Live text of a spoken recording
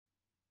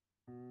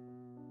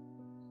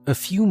A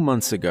few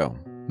months ago,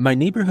 my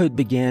neighborhood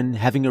began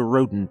having a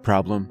rodent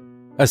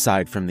problem.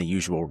 Aside from the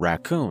usual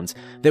raccoons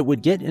that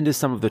would get into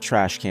some of the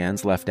trash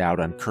cans left out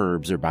on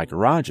curbs or by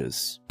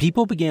garages,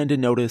 people began to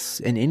notice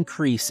an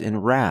increase in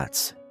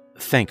rats.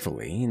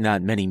 Thankfully,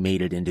 not many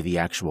made it into the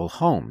actual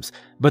homes,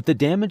 but the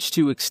damage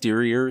to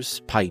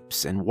exteriors,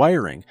 pipes, and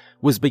wiring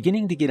was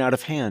beginning to get out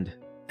of hand.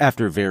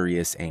 After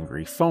various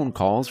angry phone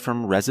calls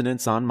from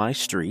residents on my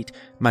street,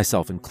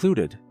 myself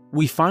included,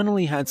 we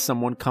finally had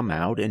someone come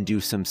out and do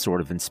some sort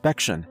of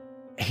inspection.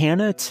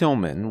 Hannah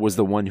Tillman was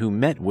the one who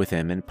met with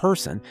him in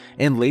person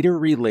and later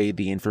relayed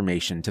the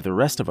information to the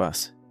rest of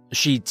us.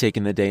 She'd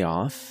taken the day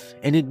off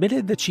and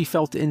admitted that she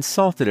felt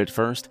insulted at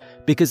first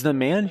because the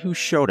man who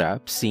showed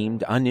up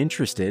seemed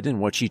uninterested in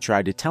what she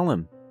tried to tell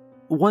him.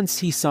 Once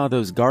he saw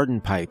those garden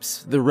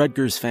pipes the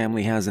Rutgers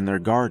family has in their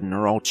garden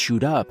are all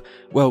chewed up,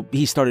 well,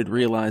 he started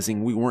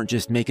realizing we weren't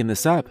just making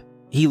this up.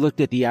 He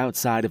looked at the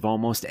outside of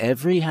almost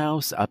every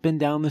house up and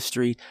down the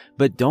street,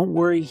 but don't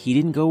worry, he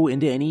didn't go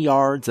into any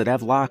yards that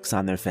have locks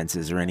on their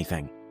fences or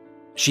anything.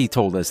 She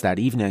told us that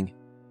evening.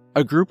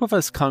 A group of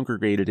us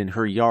congregated in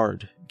her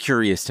yard,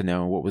 curious to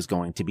know what was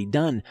going to be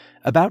done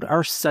about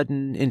our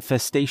sudden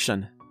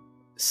infestation.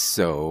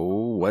 "So,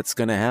 what's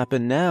going to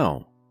happen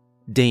now?"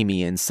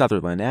 Damien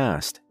Sutherland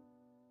asked.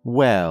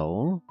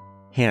 "Well,"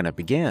 Hannah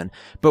began,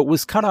 but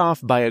was cut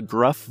off by a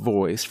gruff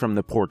voice from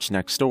the porch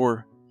next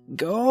door.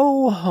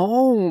 "Go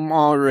home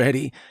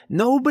already.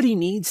 Nobody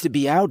needs to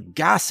be out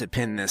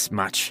gossiping this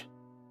much,"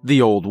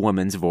 the old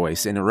woman's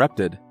voice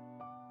interrupted.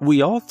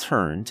 We all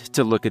turned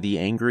to look at the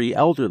angry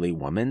elderly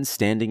woman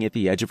standing at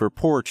the edge of her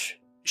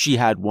porch. She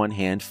had one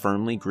hand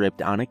firmly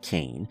gripped on a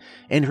cane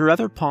and her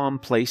other palm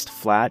placed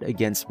flat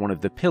against one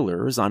of the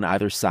pillars on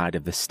either side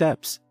of the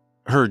steps.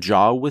 Her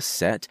jaw was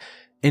set,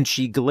 and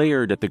she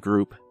glared at the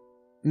group.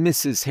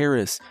 "Mrs.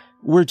 Harris,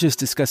 we're just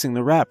discussing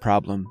the rat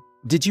problem.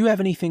 Did you have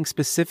anything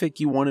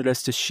specific you wanted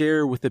us to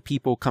share with the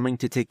people coming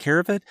to take care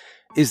of it?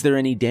 Is there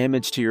any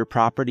damage to your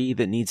property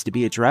that needs to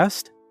be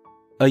addressed?"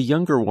 A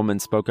younger woman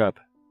spoke up.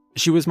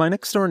 She was my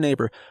next-door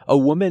neighbor, a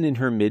woman in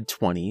her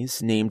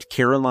mid-20s named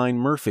Caroline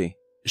Murphy.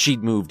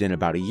 She'd moved in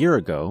about a year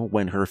ago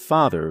when her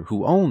father,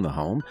 who owned the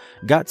home,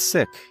 got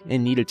sick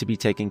and needed to be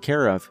taken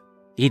care of.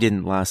 He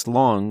didn't last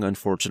long,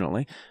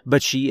 unfortunately,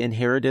 but she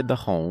inherited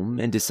the home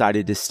and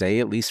decided to stay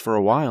at least for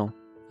a while.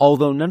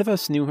 Although none of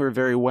us knew her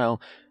very well,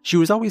 she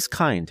was always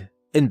kind,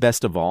 and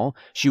best of all,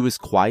 she was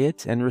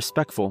quiet and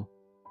respectful.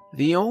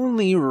 "The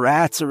only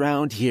rats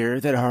around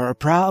here that are a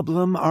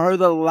problem are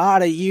the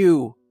lot of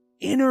you,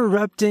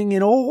 interrupting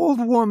an old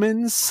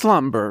woman's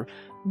slumber.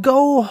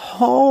 Go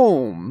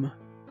home,"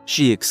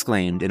 she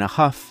exclaimed in a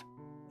huff.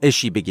 As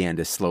she began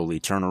to slowly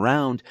turn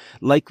around,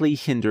 likely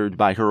hindered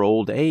by her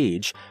old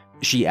age,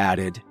 she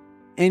added,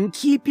 "And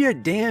keep your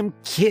damn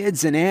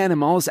kids and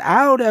animals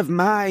out of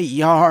my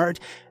yard.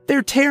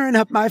 They're tearing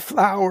up my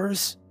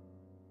flowers."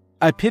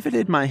 I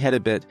pivoted my head a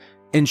bit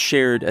and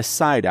shared a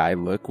side-eye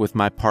look with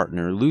my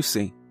partner,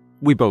 Lucy.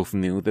 We both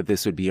knew that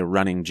this would be a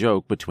running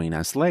joke between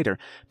us later,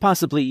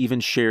 possibly even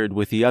shared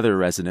with the other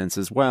residents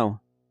as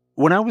well.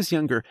 When I was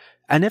younger,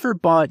 I never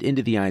bought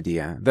into the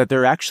idea that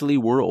there actually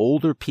were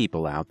older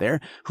people out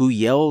there who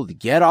yelled,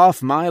 "Get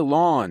off my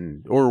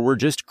lawn," or were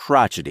just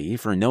crotchety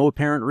for no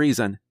apparent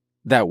reason.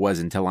 That was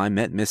until I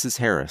met Mrs.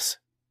 Harris.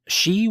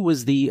 She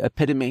was the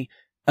epitome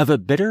of a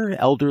bitter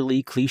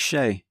elderly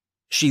cliché.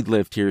 She'd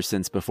lived here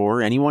since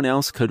before anyone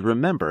else could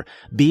remember,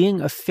 being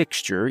a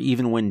fixture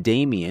even when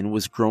Damien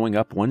was growing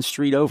up one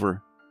street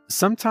over.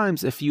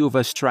 Sometimes a few of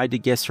us tried to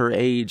guess her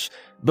age,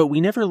 but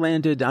we never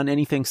landed on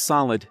anything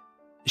solid.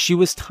 She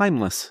was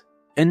timeless,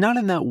 and not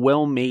in that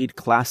well-made,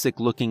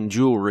 classic-looking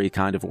jewelry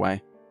kind of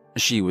way.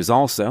 She was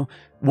also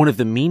one of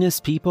the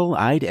meanest people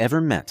I'd ever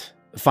met,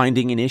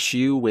 finding an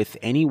issue with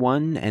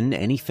anyone and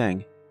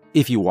anything.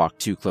 If you walked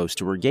too close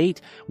to her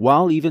gate,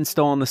 while even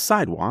still on the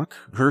sidewalk,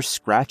 her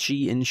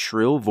scratchy and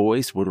shrill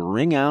voice would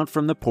ring out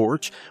from the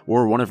porch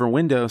or one of her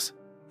windows.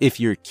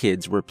 If your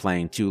kids were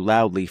playing too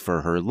loudly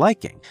for her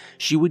liking,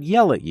 she would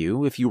yell at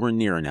you if you were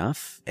near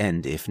enough,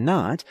 and if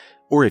not,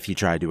 or if you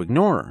tried to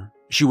ignore her,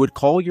 she would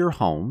call your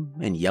home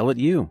and yell at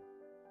you.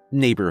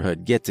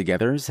 Neighborhood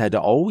get-togethers had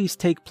to always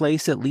take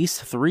place at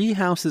least 3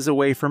 houses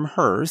away from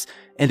hers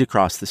and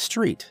across the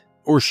street,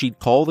 or she'd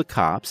call the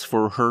cops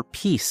for her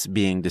peace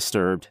being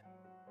disturbed.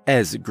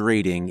 As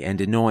grating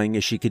and annoying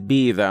as she could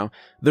be, though,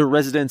 the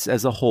residents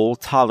as a whole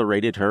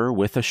tolerated her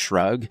with a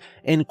shrug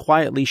and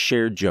quietly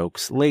shared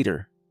jokes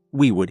later.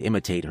 We would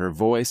imitate her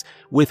voice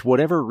with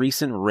whatever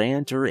recent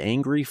rant or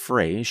angry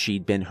phrase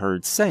she'd been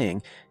heard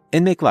saying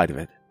and make light of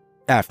it.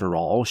 After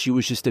all, she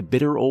was just a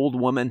bitter old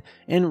woman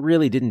and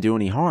really didn't do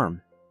any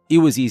harm. It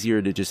was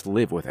easier to just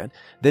live with it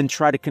than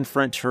try to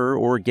confront her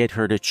or get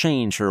her to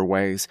change her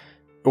ways.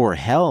 Or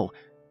hell,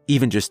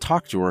 even just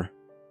talk to her.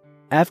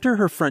 After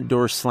her front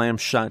door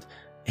slammed shut,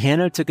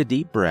 Hannah took a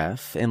deep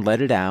breath and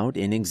let it out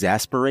in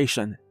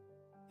exasperation.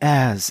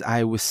 "As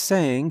I was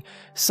saying,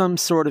 some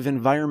sort of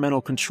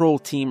environmental control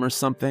team or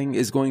something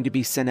is going to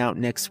be sent out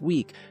next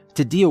week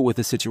to deal with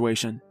the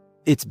situation.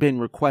 It's been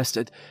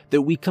requested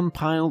that we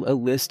compile a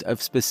list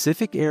of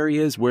specific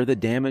areas where the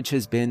damage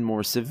has been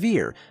more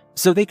severe,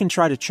 so they can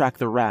try to track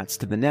the rats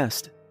to the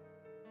nest.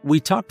 We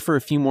talked for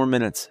a few more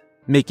minutes,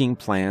 making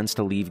plans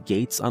to leave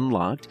gates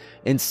unlocked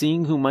and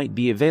seeing who might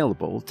be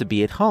available to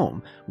be at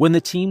home when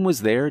the team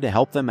was there to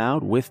help them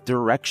out with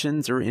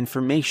directions or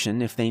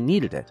information if they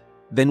needed it.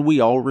 Then we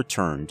all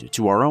returned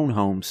to our own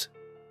homes.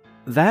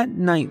 That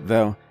night,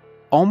 though,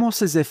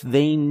 almost as if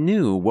they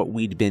knew what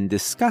we'd been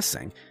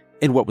discussing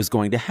and what was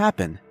going to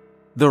happen,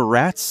 the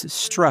rats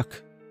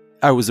struck.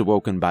 I was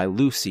awoken by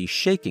Lucy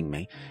shaking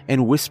me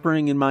and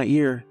whispering in my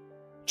ear,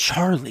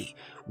 "Charlie,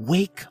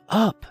 wake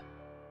up!"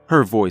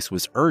 Her voice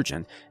was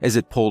urgent as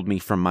it pulled me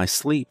from my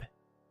sleep.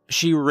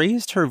 She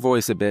raised her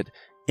voice a bit,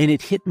 and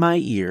it hit my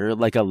ear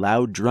like a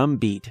loud drum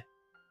beat.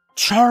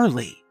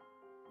 "Charlie!"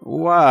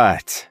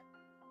 "What?"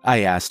 I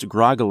asked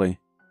groggily.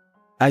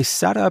 I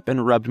sat up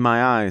and rubbed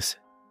my eyes.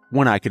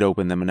 When I could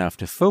open them enough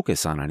to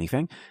focus on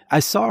anything, I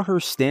saw her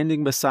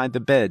standing beside the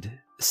bed,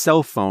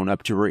 cell phone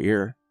up to her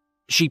ear.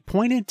 She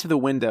pointed to the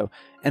window,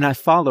 and I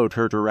followed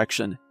her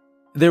direction.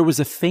 There was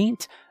a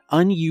faint,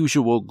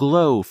 unusual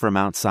glow from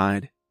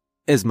outside.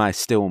 As my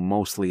still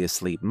mostly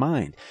asleep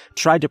mind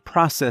tried to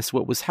process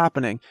what was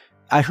happening,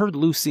 I heard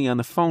Lucy on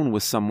the phone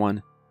with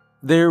someone.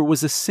 There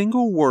was a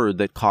single word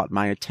that caught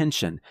my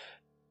attention: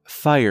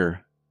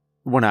 fire.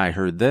 When I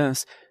heard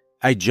this,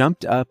 I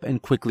jumped up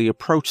and quickly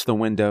approached the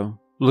window,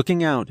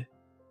 looking out.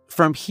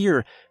 From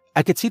here,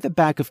 I could see the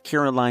back of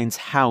Caroline's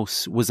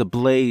house was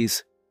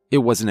ablaze. It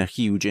wasn't a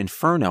huge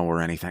inferno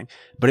or anything,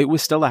 but it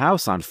was still a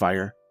house on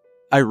fire.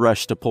 I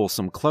rushed to pull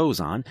some clothes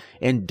on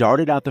and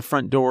darted out the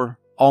front door,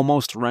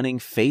 almost running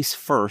face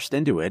first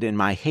into it in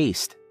my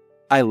haste.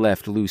 I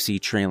left Lucy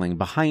trailing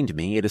behind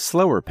me at a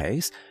slower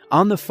pace,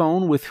 on the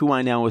phone with who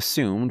I now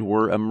assumed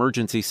were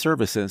emergency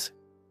services.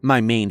 My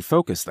main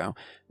focus, though,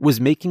 was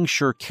making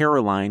sure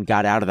Caroline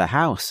got out of the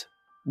house.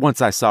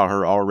 Once I saw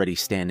her already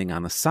standing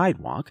on the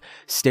sidewalk,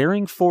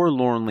 staring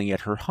forlornly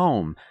at her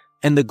home,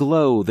 and the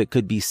glow that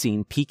could be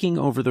seen peeking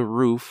over the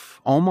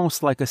roof,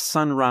 almost like a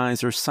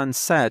sunrise or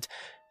sunset,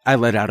 I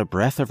let out a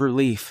breath of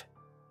relief.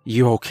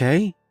 "You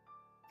okay?"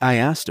 I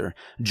asked her,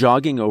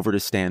 jogging over to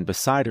stand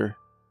beside her.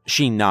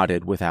 She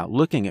nodded without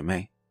looking at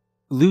me.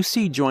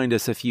 Lucy joined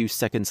us a few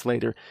seconds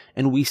later,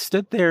 and we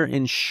stood there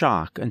in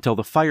shock until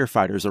the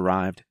firefighters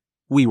arrived.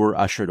 We were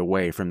ushered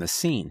away from the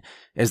scene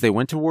as they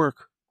went to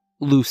work.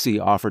 Lucy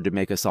offered to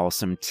make us all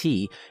some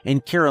tea,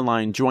 and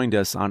Caroline joined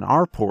us on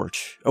our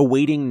porch,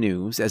 awaiting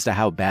news as to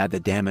how bad the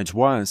damage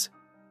was.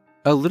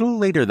 A little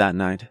later that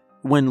night,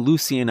 when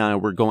Lucy and I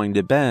were going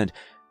to bed,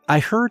 I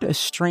heard a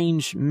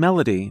strange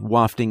melody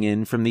wafting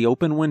in from the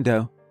open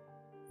window.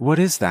 "What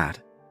is that?"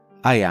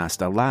 I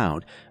asked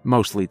aloud,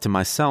 mostly to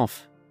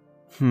myself.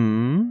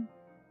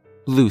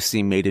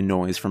 Lucy made a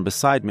noise from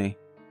beside me.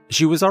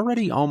 She was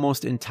already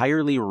almost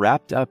entirely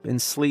wrapped up in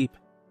sleep.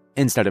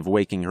 Instead of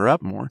waking her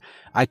up more,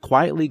 I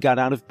quietly got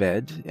out of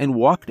bed and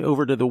walked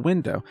over to the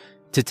window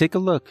to take a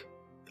look.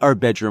 Our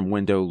bedroom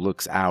window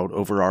looks out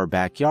over our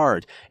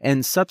backyard,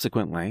 and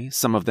subsequently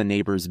some of the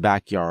neighbors'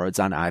 backyards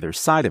on either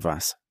side of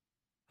us.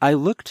 I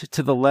looked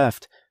to the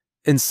left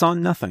and saw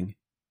nothing,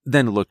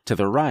 then looked to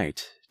the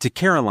right, to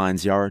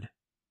Caroline's yard.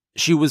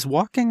 She was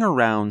walking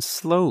around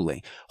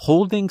slowly,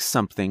 holding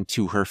something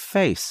to her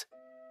face.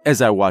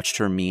 As I watched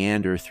her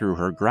meander through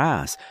her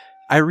grass,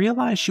 I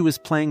realized she was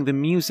playing the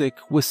music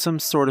with some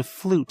sort of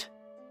flute.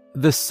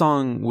 The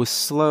song was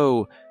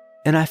slow,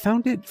 and I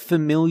found it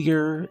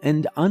familiar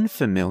and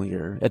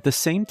unfamiliar at the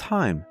same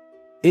time.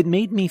 It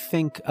made me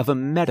think of a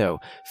meadow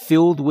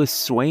filled with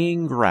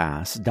swaying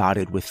grass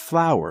dotted with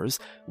flowers,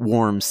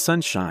 warm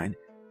sunshine,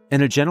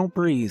 and a gentle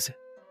breeze.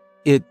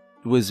 It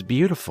was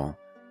beautiful,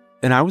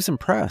 and I was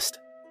impressed.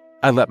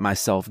 I let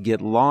myself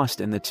get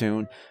lost in the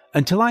tune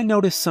until I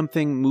noticed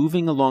something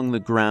moving along the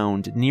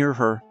ground near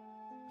her.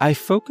 I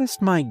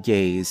focused my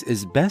gaze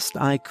as best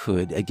I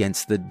could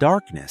against the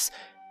darkness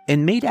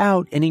and made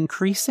out an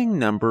increasing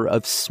number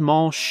of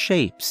small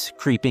shapes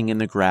creeping in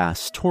the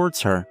grass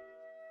towards her.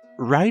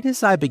 Right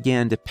as I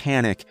began to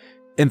panic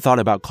and thought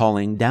about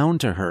calling down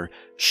to her,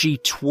 she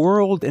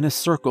twirled in a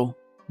circle,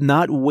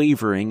 not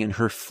wavering in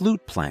her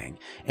flute playing,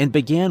 and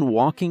began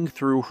walking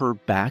through her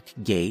back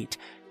gate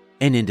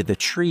and into the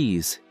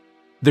trees.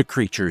 The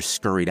creatures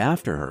scurried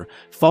after her,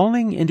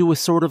 falling into a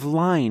sort of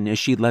line as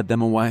she led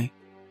them away.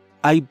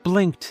 I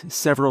blinked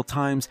several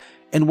times,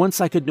 and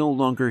once I could no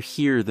longer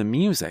hear the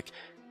music,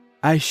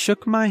 I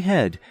shook my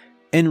head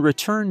and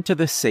returned to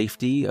the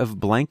safety of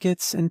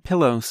blankets and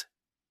pillows.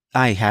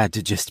 I had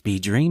to just be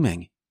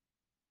dreaming.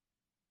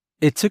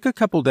 It took a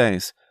couple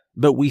days,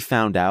 but we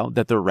found out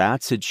that the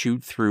rats had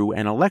chewed through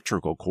an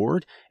electrical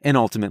cord and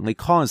ultimately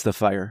caused the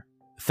fire.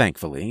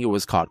 Thankfully, it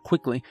was caught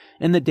quickly,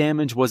 and the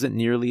damage wasn't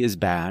nearly as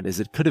bad as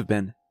it could have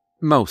been.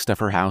 Most of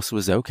her house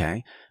was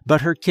okay,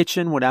 but her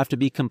kitchen would have to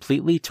be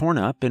completely torn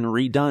up and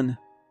redone.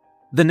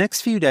 The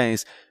next few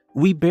days,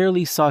 we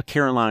barely saw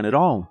Caroline at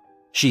all.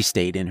 She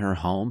stayed in her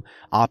home,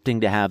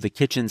 opting to have the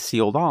kitchen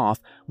sealed off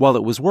while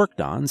it was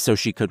worked on so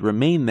she could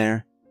remain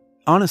there.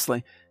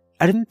 Honestly,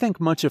 I didn't think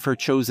much of her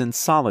chosen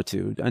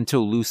solitude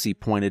until Lucy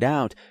pointed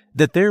out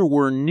that there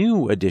were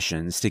new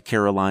additions to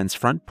Caroline's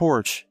front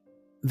porch.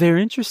 "They're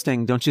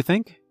interesting, don't you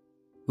think?"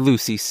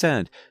 Lucy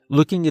said,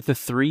 looking at the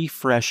 3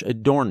 fresh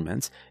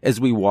adornments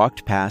as we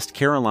walked past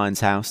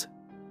Caroline's house.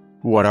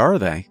 "What are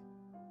they?"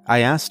 I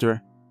asked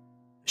her.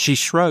 She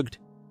shrugged.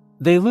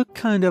 "They look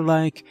kind of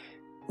like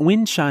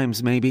wind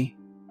chimes, maybe."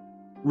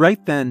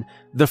 Right then,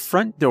 the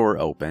front door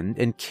opened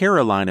and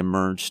Caroline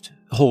emerged,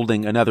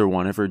 holding another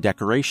one of her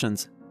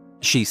decorations.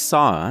 She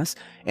saw us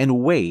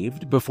and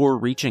waved before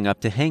reaching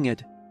up to hang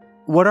it.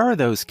 "What are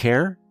those,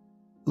 Care?"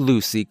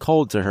 Lucy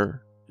called to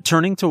her,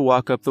 turning to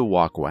walk up the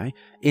walkway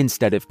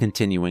instead of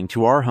continuing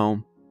to our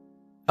home.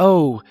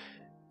 "Oh,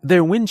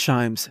 they're wind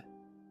chimes,"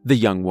 the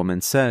young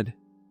woman said.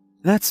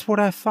 "That's what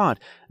I thought.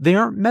 They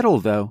aren't metal,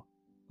 though,"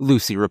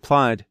 Lucy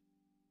replied.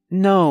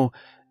 No,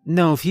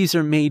 these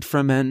are made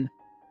from an..."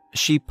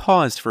 She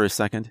paused for a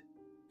second,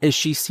 as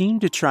she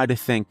seemed to try to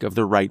think of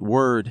the right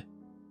word.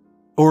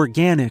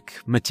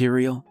 "Organic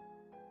material."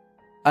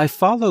 I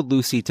followed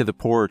Lucy to the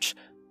porch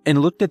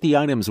and looked at the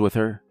items with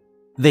her.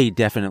 They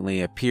definitely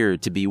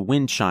appeared to be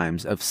wind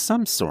chimes of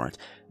some sort,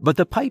 but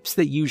the pipes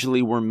that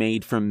usually were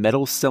made from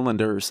metal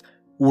cylinders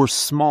were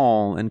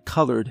small and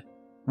colored.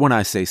 When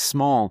I say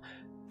small,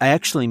 I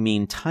actually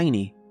mean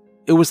tiny.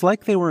 It was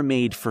like they were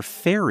made for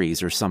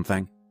fairies or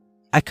something.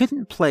 I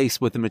couldn't place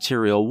what the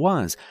material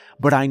was,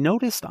 but I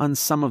noticed on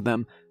some of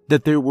them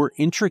that there were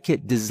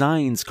intricate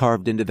designs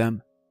carved into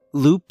them.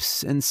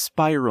 Loops and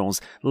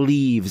spirals,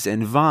 leaves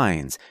and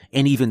vines,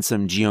 and even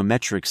some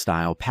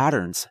geometric-style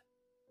patterns.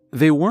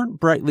 They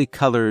weren't brightly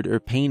colored or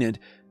painted,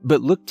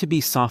 but looked to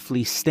be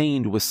softly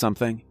stained with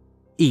something.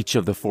 Each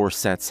of the 4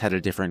 sets had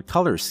a different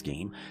color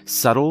scheme,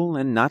 subtle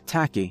and not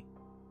tacky.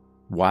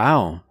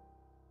 "Wow,"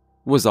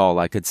 was all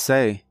I could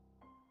say.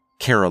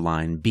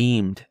 Caroline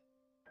beamed.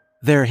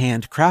 "They're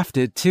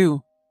handcrafted,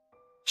 too,"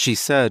 she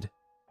said.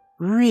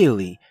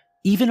 "Really?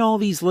 Even all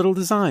these little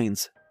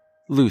designs?"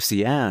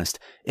 Lucy asked,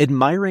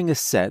 admiring a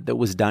set that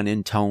was done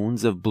in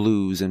tones of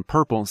blues and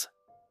purples.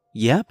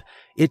 "Yep,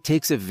 it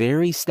takes a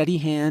very steady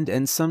hand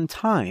and some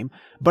time,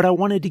 but I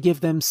wanted to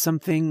give them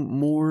something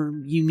more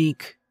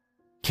unique,"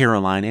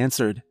 Caroline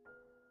answered.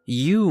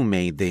 "You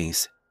made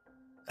these?"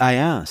 I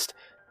asked.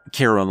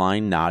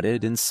 Caroline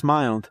nodded and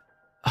smiled.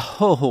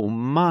 "Oh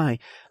my,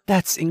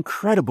 that's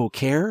incredible,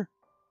 Care,"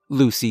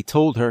 Lucy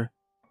told her.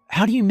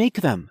 "How do you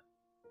make them?"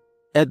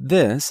 At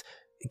this,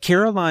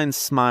 Caroline's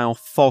smile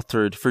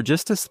faltered for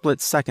just a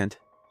split second,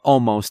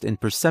 almost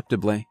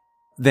imperceptibly,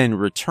 then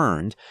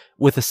returned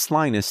with a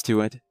slyness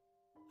to it.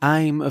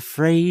 "I'm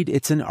afraid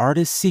it's an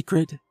artist's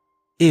secret.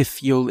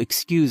 If you'll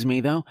excuse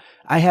me, though,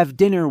 I have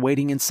dinner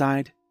waiting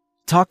inside.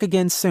 Talk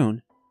again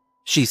soon,"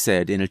 she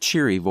said in a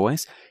cheery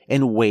voice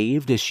and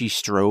waved as she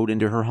strode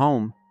into her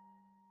home.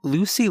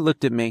 Lucy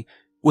looked at me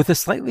with a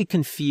slightly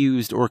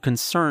confused or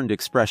concerned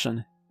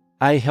expression.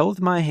 I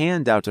held my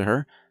hand out to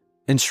her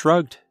and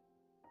shrugged.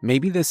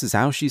 Maybe this is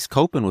how she's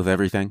coping with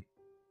everything,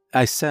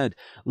 I said,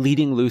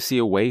 leading Lucy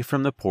away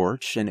from the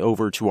porch and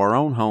over to our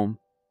own home.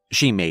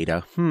 She made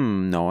a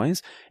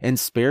noise and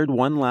spared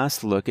one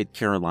last look at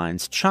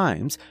Caroline's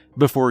chimes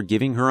before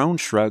giving her own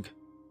shrug.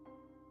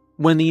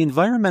 When the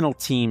environmental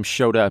team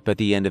showed up at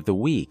the end of the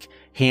week,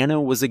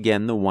 Hannah was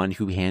again the one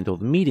who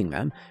handled meeting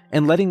them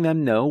and letting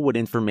them know what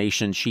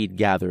information she'd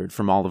gathered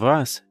from all of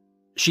us.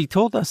 She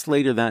told us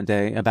later that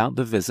day about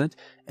the visit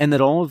and that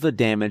all of the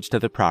damage to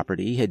the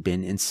property had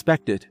been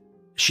inspected.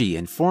 She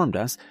informed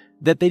us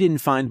that they didn't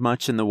find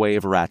much in the way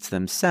of rats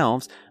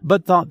themselves,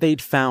 but thought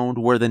they'd found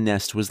where the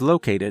nest was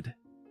located.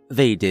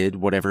 They did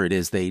whatever it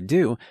is they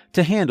do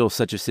to handle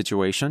such a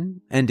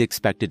situation and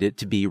expected it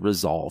to be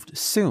resolved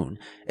soon,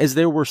 as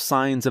there were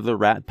signs of the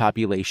rat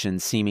population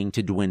seeming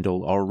to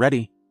dwindle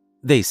already.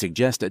 They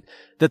suggested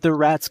that the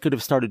rats could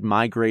have started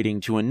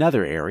migrating to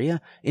another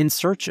area in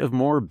search of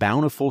more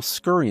bountiful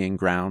scurrying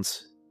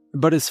grounds.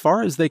 But as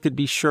far as they could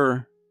be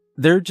sure,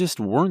 there just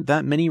weren't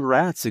that many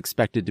rats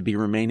expected to be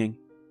remaining.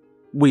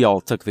 We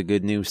all took the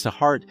good news to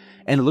heart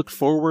and looked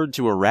forward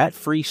to a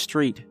rat-free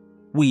street.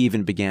 We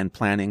even began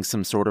planning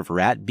some sort of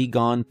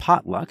rat-begone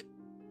potluck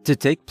to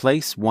take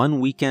place one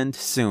weekend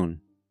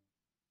soon.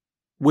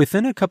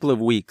 Within a couple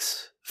of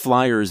weeks,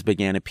 flyers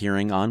began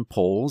appearing on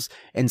poles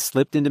and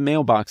slipped into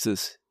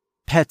mailboxes.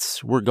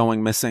 Pets were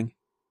going missing.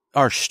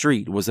 Our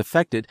street was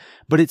affected,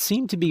 but it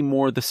seemed to be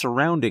more the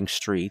surrounding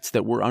streets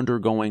that were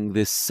undergoing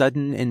this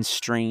sudden and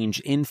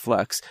strange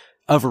influx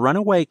of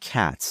runaway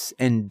cats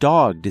and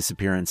dog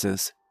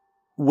disappearances.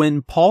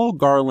 When Paul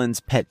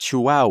Garland's pet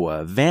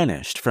Chihuahua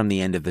vanished from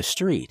the end of the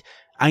street,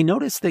 I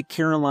noticed that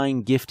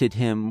Caroline gifted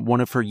him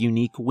one of her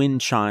unique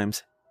wind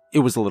chimes. It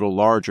was a little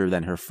larger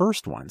than her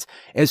first ones,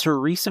 as her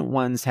recent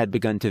ones had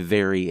begun to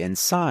vary in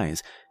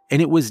size,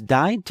 and it was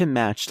dyed to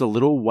match the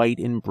little white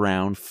and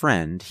brown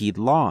friend he'd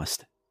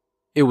lost.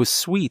 It was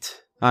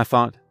sweet, I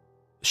thought.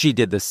 She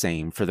did the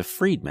same for the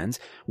Friedmans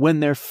when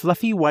their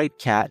fluffy white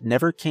cat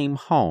never came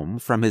home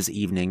from his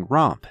evening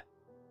romp.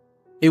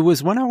 It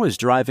was when I was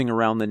driving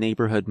around the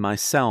neighborhood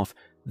myself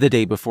the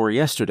day before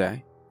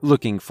yesterday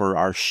Looking for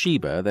our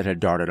Sheba that had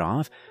darted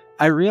off,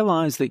 I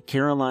realized that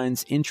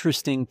Caroline's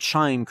interesting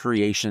chime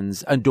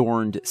creations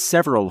adorned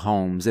several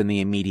homes in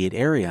the immediate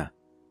area.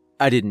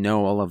 I didn't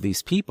know all of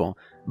these people,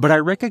 but I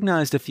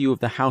recognized a few of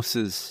the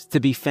houses to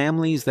be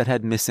families that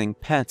had missing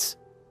pets.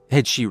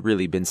 Had she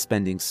really been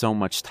spending so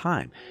much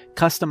time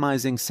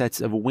customizing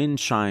sets of wind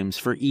chimes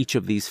for each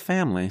of these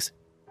families?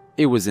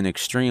 It was an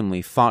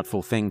extremely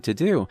thoughtful thing to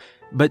do,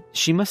 but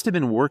she must have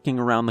been working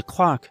around the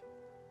clock.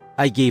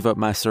 I gave up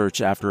my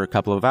search after a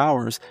couple of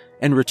hours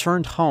and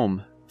returned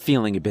home,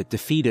 feeling a bit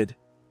defeated.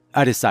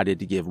 I decided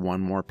to give one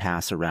more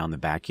pass around the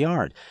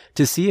backyard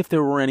to see if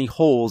there were any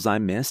holes I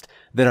missed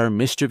that our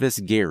mischievous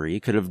Gary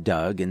could have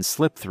dug and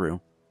slipped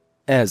through.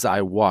 As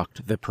I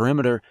walked the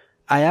perimeter,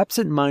 I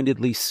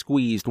absent-mindedly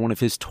squeezed one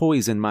of his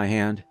toys in my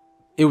hand.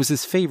 It was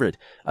his favorite,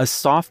 a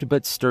soft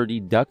but sturdy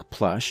duck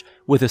plush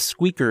with a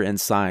squeaker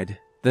inside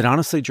that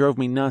honestly drove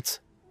me nuts.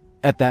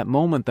 At that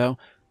moment, though,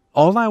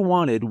 all I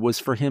wanted was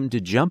for him to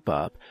jump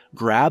up,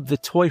 grab the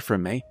toy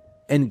from me,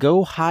 and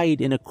go hide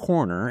in a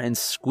corner and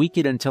squeak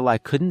it until I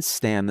couldn't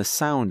stand the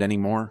sound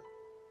anymore.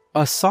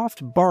 A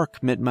soft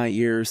bark met my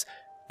ears,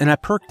 and I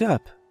perked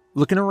up,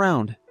 looking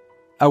around.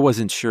 I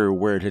wasn't sure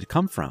where it had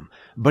come from,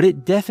 but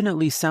it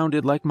definitely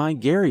sounded like my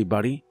Gary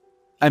buddy.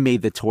 I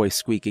made the toy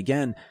squeak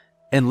again,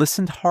 and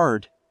listened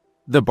hard.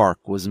 The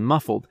bark was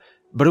muffled,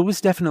 but it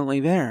was definitely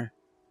there,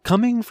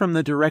 coming from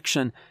the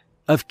direction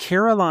of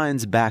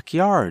Caroline's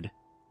backyard.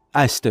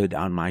 I stood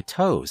on my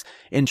toes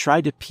and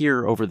tried to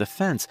peer over the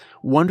fence,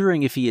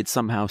 wondering if he had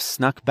somehow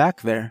snuck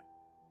back there.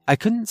 I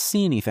couldn't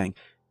see anything,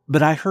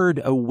 but I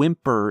heard a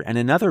whimper and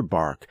another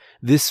bark,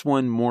 this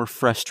one more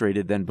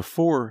frustrated than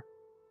before.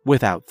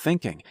 Without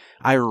thinking,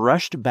 I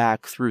rushed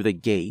back through the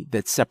gate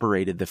that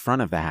separated the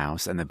front of the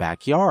house and the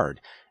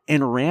backyard,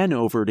 and ran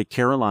over to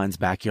Caroline's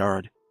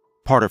backyard.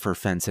 Part of her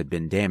fence had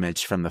been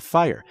damaged from the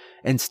fire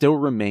and still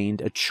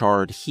remained a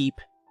charred heap.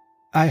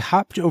 I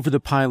hopped over the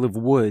pile of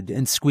wood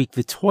and squeaked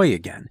the toy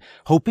again,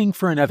 hoping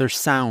for another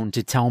sound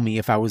to tell me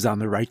if I was on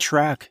the right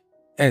track.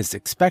 As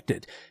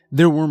expected,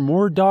 there were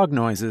more dog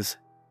noises,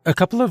 a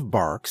couple of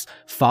barks,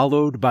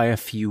 followed by a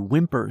few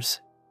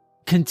whimpers.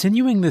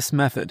 Continuing this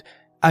method,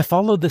 I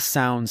followed the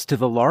sounds to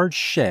the large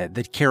shed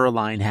that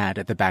Caroline had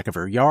at the back of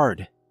her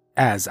yard.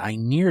 As I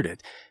neared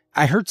it,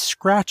 I heard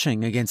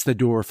scratching against the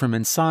door from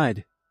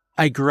inside.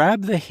 I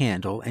grabbed the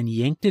handle and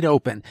yanked it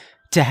open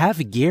to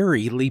have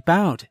Gary leap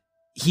out.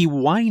 He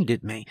whined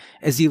at me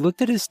as he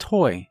looked at his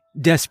toy,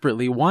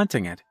 desperately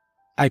wanting it.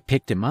 I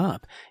picked him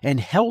up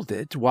and held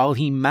it while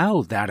he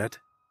mouthed at it.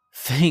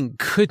 "Thank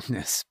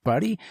goodness,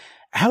 buddy.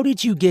 How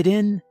did you get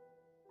in?"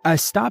 I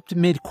stopped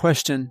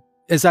mid-question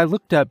as I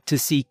looked up to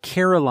see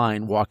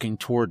Caroline walking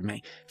toward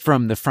me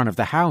from the front of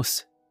the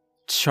house.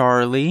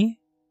 "Charlie?"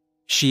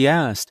 she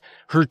asked,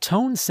 her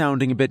tone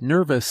sounding a bit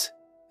nervous.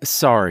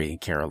 "Sorry,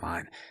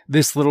 Caroline.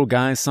 This little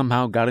guy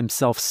somehow got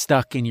himself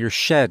stuck in your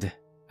shed.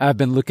 I've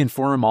been looking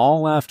for him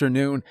all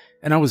afternoon,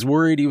 and I was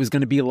worried he was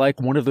going to be like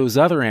one of those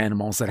other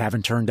animals that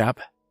haven't turned up,"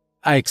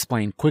 I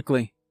explained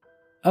quickly.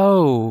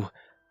 "Oh,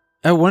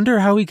 I wonder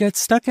how he got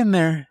stuck in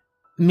there.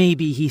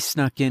 Maybe he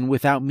snuck in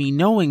without me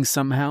knowing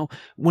somehow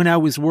when I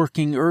was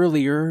working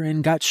earlier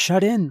and got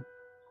shut in,"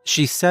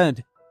 she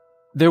said.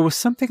 There was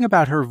something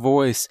about her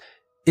voice.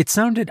 It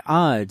sounded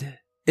odd,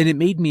 and it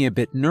made me a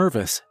bit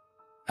nervous.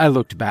 I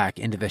looked back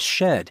into the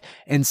shed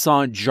and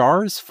saw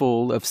jars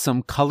full of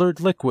some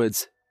colored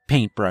liquids,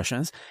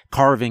 paintbrushes,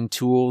 carving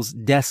tools,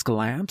 desk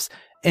lamps,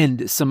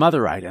 and some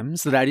other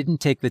items that I didn't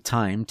take the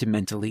time to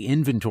mentally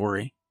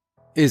inventory.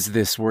 "Is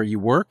this where you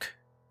work?"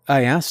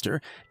 I asked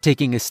her,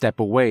 taking a step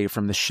away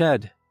from the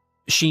shed.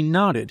 She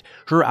nodded,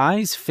 her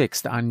eyes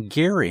fixed on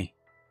Gary.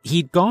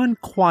 He'd gone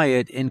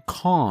quiet and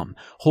calm,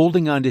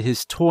 holding onto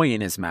his toy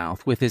in his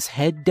mouth with his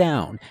head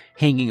down,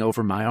 hanging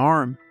over my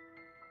arm.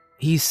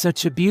 "He's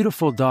such a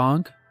beautiful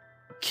dog,"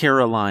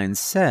 Caroline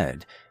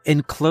said,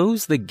 and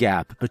closed the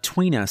gap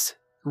between us,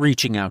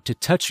 reaching out to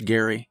touch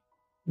Gary.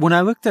 When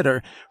I looked at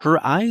her,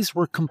 her eyes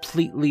were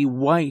completely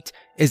white,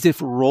 as if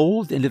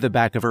rolled into the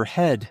back of her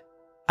head.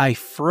 I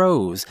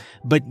froze,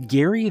 but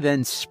Gary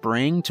then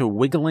sprang to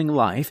wiggling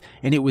life,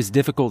 and it was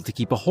difficult to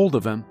keep a hold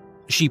of him.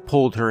 She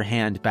pulled her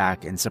hand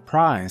back in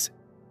surprise.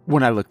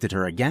 When I looked at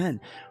her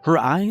again, her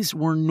eyes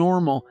were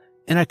normal,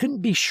 and I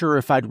couldn't be sure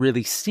if I'd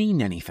really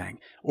seen anything,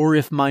 or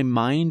if my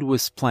mind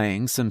was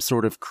playing some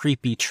sort of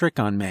creepy trick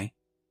on me.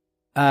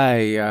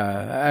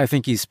 I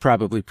think he's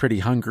probably pretty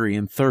hungry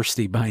and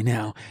thirsty by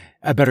now.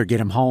 I better get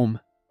him home,"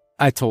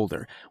 I told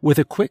her, with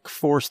a quick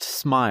forced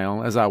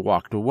smile as I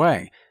walked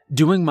away,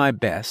 doing my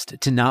best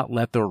to not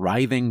let the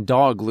writhing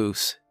dog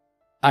loose.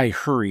 I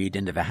hurried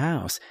into the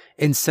house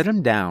and set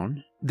him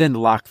down, then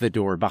locked the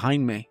door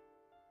behind me.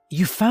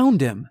 "You found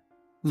him!"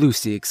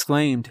 Lucy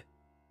exclaimed.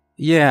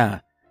 "Yeah,"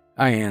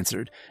 I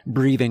answered,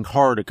 breathing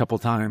hard a couple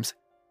times.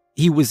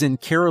 "He was in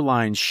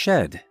Caroline's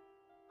shed."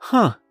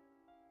 "Huh.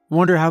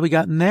 Wonder how he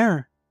got in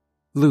there,"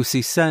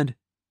 Lucy said.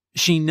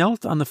 She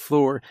knelt on the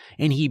floor,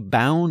 and he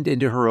bounded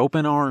into her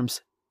open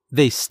arms.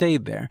 They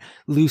stayed there,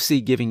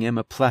 Lucy giving him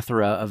a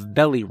plethora of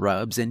belly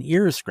rubs and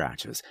ear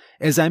scratches,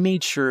 as I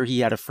made sure he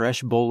had a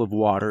fresh bowl of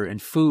water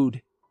and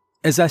food.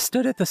 As I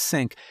stood at the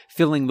sink,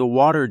 filling the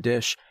water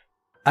dish,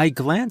 I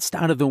glanced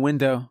out of the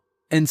window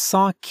and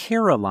saw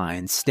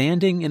Caroline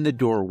standing in the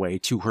doorway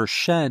to her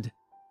shed.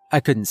 I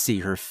couldn't see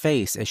her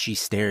face as she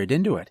stared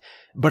into it,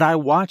 but I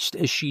watched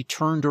as she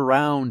turned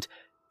around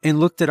and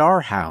looked at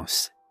our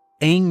house,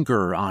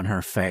 anger on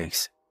her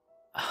face.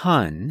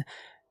 "Hun,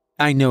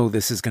 I know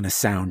this is going to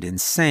sound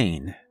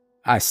insane,"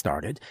 I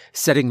started,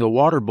 setting the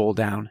water bowl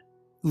down.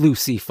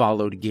 Lucy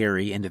followed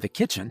Gary into the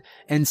kitchen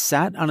and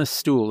sat on a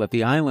stool at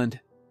the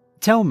island.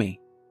 "Tell me,"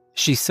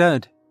 she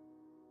said.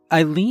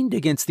 I leaned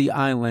against the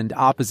island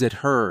opposite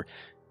her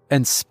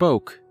and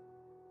spoke.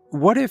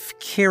 "What if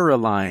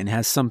Caroline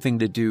has something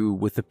to do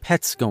with the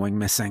pets going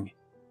missing?"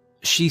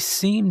 She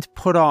seemed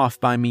put off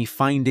by me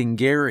finding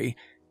Gary,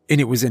 and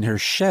it was in her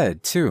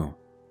shed, too.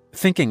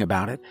 Thinking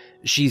about it,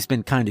 she's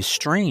been kind of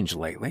strange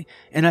lately,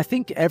 and I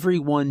think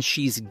everyone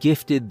she's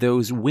gifted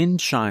those wind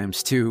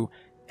chimes to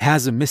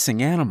has a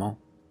missing animal.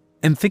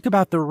 And think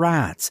about the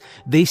rats.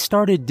 They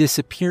started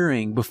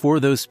disappearing before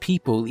those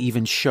people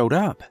even showed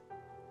up.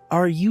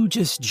 Are you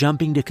just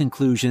jumping to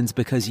conclusions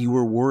because you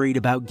were worried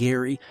about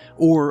Gary,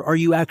 or are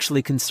you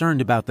actually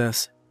concerned about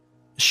this?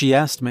 She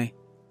asked me.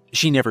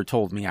 She never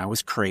told me I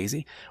was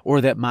crazy, or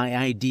that my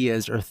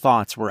ideas or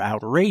thoughts were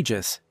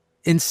outrageous.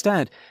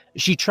 Instead,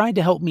 she tried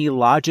to help me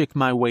logic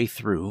my way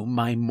through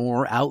my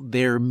more out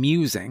there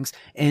musings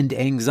and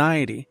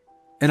anxiety,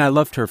 and I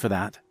loved her for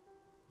that.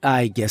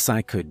 I guess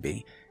I could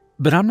be,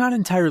 but I'm not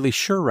entirely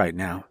sure right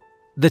now.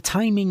 The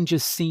timing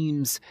just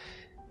seems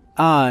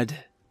odd.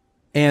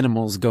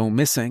 Animals go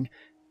missing,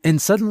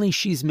 and suddenly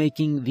she's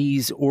making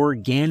these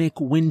organic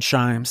wind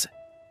chimes.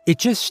 It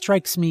just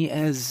strikes me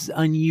as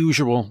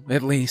unusual,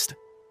 at least.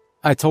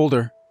 I told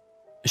her.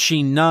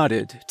 She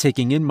nodded,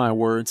 taking in my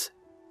words.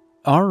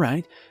 "All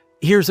right,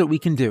 here's what we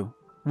can do.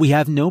 We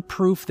have no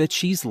proof that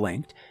she's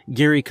linked.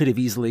 Gary could have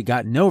easily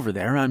gotten over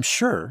there, I'm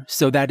sure,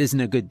 so that isn't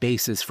a good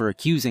basis for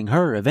accusing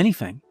her of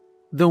anything.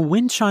 The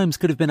wind chimes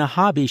could have been a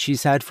hobby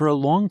she's had for a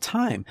long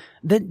time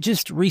that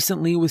just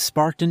recently was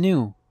sparked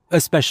anew,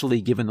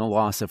 especially given the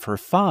loss of her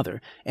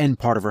father and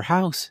part of her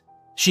house.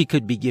 She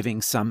could be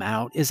giving some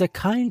out as a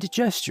kind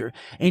gesture,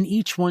 and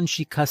each one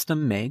she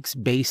custom makes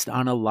based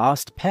on a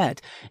lost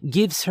pet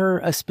gives her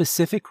a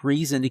specific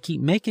reason to keep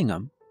making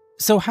them.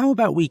 So how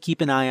about we keep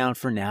an eye out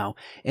for now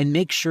and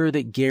make sure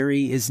that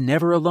Gary is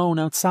never alone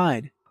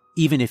outside?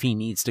 Even if he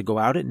needs to go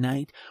out at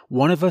night,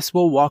 one of us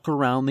will walk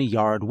around the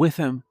yard with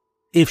him.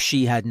 If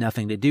she had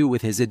nothing to do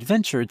with his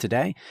adventure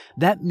today,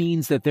 that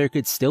means that there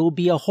could still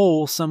be a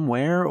hole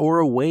somewhere or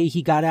a way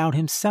he got out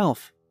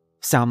himself.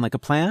 Sound like a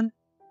plan?"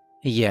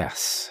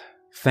 "Yes,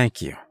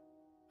 thank you."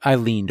 I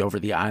leaned over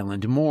the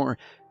island more,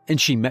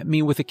 and she met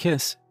me with a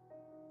kiss.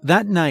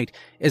 That night,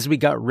 as we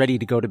got ready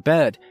to go to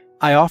bed,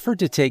 I offered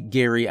to take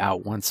Gary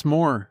out once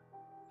more.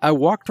 I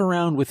walked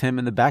around with him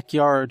in the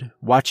backyard,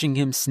 watching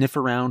him sniff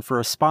around for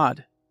a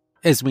spot.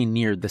 As we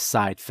neared the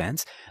side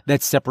fence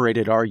that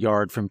separated our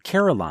yard from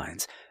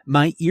Caroline's,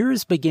 my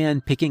ears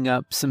began picking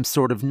up some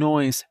sort of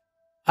noise.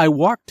 I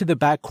walked to the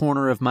back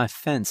corner of my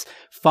fence,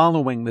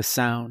 following the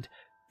sound,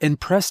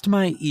 and pressed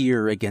my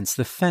ear against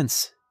the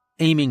fence,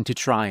 aiming to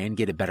try and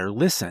get a better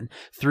listen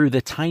through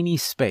the tiny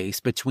space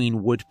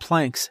between wood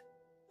planks.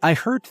 I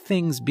heard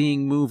things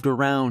being moved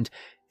around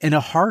and a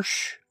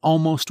harsh,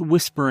 almost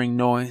whispering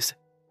noise.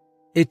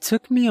 It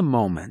took me a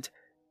moment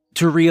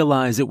to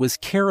realize it was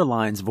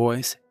Caroline's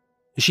voice.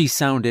 She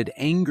sounded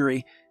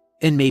angry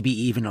and maybe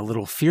even a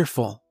little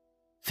fearful.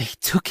 "They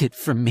took it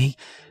from me.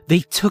 They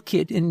took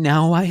it, and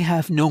now I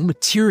have no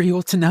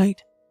material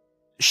tonight,"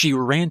 she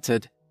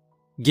ranted.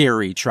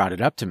 Gary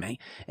trotted up to me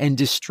and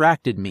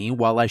distracted me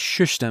while I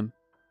shushed him.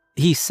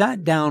 He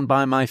sat down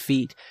by my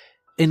feet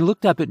and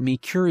looked up at me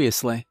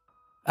curiously.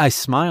 I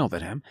smiled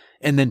at him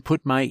and then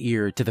put my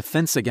ear to the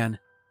fence again.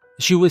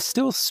 She was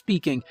still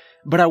speaking,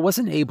 but I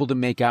wasn't able to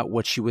make out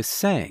what she was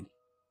saying,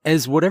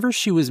 as whatever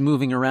she was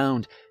moving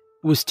around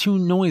was too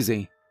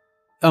noisy.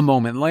 A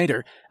moment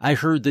later, I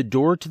heard the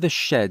door to the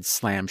shed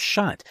slam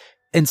shut,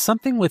 and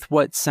something with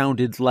what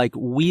sounded like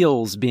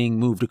wheels being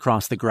moved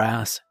across the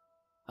grass.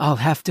 "I'll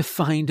have to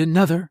find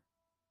another,"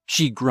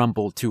 she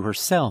grumbled to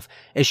herself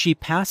as she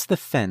passed the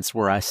fence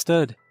where I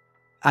stood.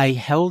 I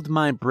held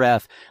my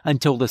breath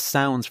until the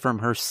sounds from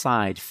her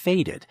side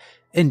faded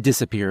and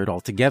disappeared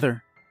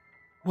altogether.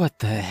 "What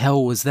the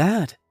hell was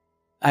that?"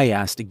 I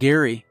asked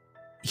Gary.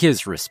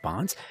 His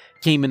response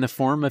came in the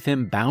form of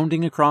him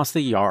bounding across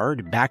the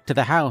yard back to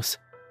the house.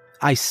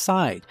 I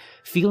sighed,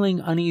 feeling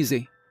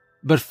uneasy,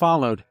 but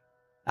followed.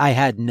 I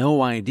had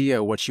no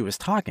idea what she was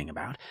talking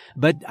about,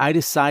 but I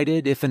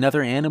decided if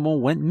another animal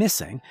went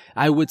missing,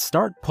 I would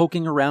start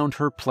poking around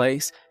her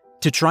place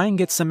to try and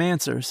get some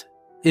answers,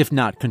 if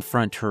not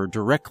confront her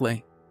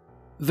directly.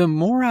 The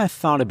more I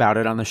thought about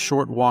it on the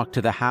short walk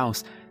to the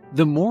house,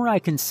 the more I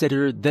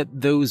considered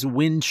that those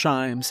wind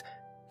chimes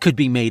could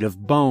be made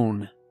of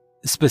bone,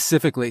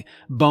 specifically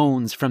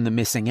bones from the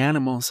missing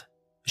animals.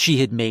 She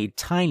had made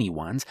tiny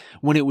ones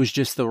when it was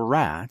just the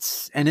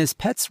rats, and as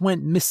pets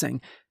went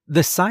missing,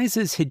 the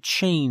sizes had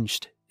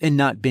changed and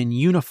not been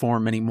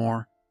uniform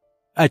anymore.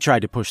 I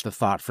tried to push the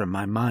thought from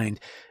my mind,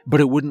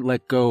 but it wouldn't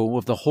let go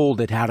of the hold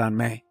it had on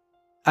me.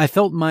 I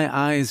felt my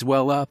eyes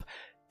well up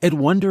at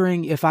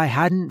wondering if I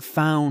hadn't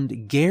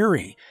found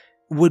Gary,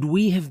 would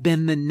we have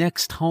been the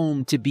next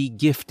home to be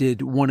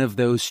gifted one of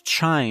those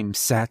chime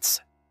sets?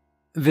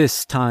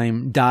 This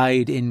time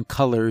dyed in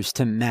colors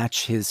to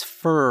match his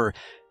fur,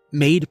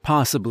 made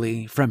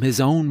possibly from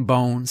his own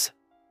bones.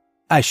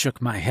 I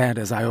shook my head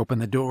as I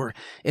opened the door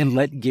and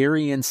let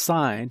Gary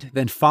inside,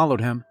 then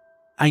followed him.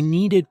 I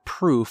needed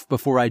proof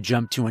before I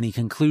jumped to any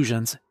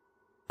conclusions.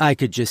 I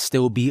could just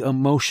still be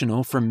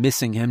emotional from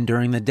missing him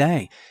during the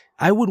day.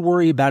 I would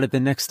worry about it the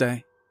next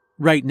day.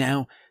 Right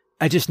now,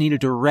 I just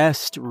needed to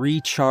rest,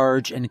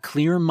 recharge, and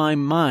clear my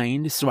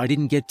mind so I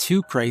didn't get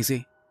too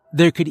crazy.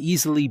 There could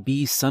easily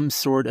be some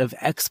sort of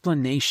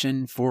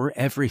explanation for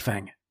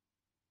everything.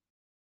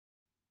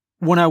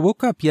 When I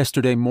woke up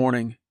yesterday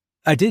morning,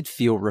 I did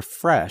feel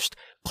refreshed,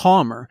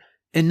 calmer,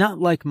 and not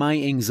like my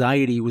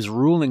anxiety was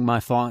ruling my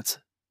thoughts.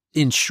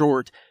 In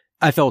short,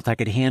 I felt I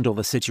could handle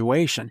the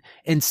situation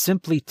and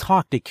simply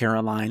talk to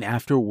Caroline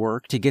after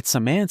work to get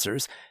some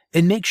answers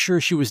and make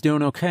sure she was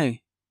doing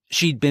okay.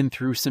 She'd been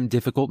through some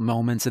difficult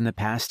moments in the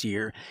past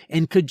year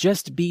and could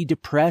just be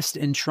depressed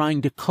and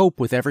trying to cope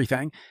with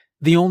everything,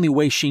 the only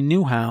way she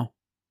knew how.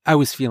 I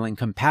was feeling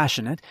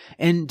compassionate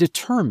and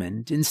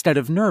determined instead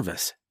of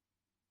nervous.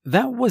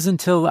 That was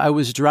until I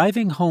was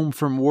driving home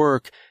from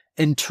work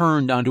and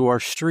turned onto our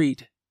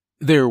street.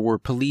 There were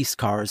police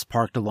cars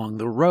parked along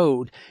the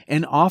road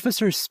and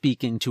officers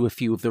speaking to a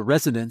few of the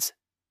residents.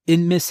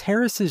 In Miss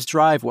Harris's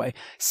driveway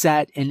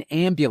sat an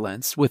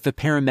ambulance with the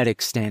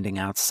paramedics standing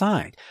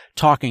outside,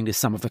 talking to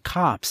some of the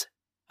cops.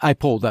 I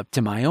pulled up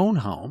to my own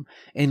home,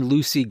 and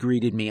Lucy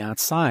greeted me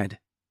outside.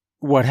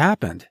 "What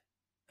happened?"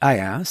 I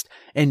asked,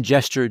 and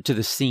gestured to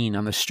the scene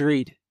on the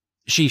street.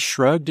 She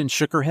shrugged and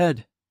shook her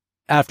head.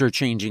 After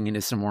changing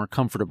into some more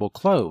comfortable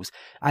clothes,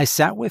 I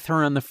sat with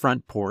her on the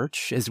front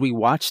porch as we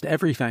watched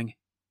everything.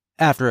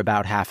 After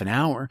about half an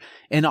hour,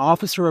 an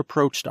officer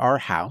approached our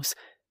house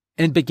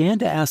and began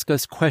to ask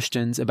us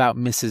questions about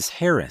Mrs.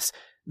 Harris,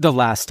 the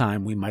last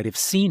time we might have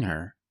seen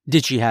her.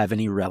 Did she have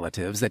any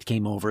relatives that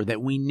came over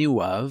that we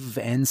knew of,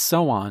 and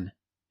so on.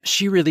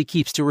 "She really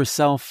keeps to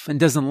herself and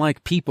doesn't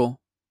like people,"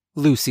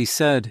 Lucy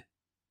said.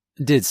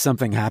 "Did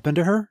something happen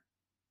to her?"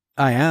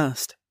 I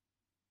asked.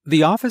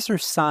 The officer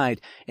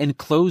sighed and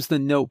closed the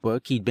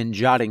notebook he'd been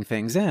jotting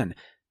things in,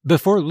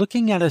 before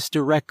looking at us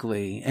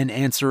directly and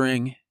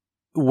answering,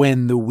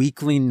 "When the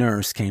weekly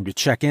nurse came to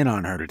check in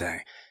on her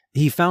today,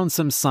 he found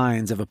some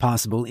signs of a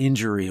possible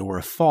injury or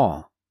a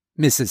fall.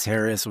 Mrs.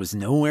 Harris was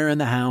nowhere in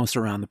the house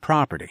or on the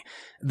property.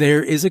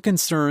 There is a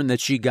concern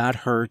that she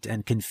got hurt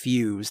and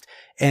confused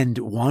and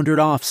wandered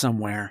off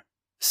somewhere.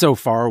 So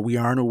far, we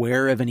aren't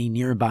aware of any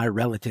nearby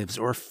relatives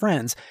or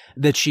friends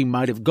that she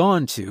might have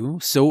gone to,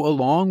 so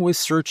along with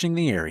searching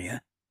the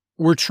area,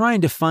 we're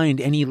trying to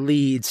find any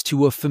leads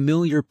to a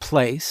familiar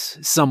place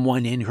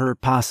someone in her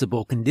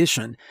possible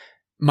condition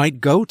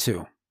might go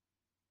to."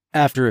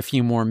 After a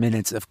few more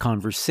minutes of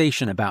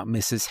conversation about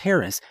Mrs.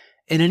 Harris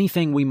and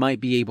anything we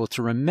might be able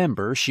to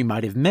remember she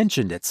might have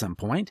mentioned at some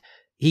point,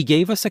 he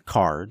gave us a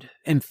card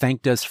and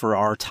thanked us for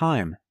our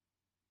time.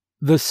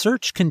 The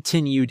search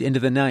continued into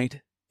the night,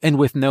 and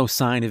with no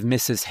sign of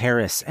Mrs.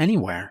 Harris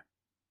anywhere.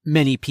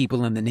 Many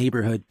people in the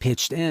neighborhood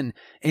pitched in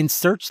and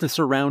searched the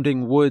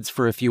surrounding woods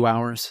for a few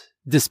hours,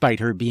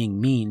 despite her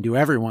being mean to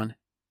everyone.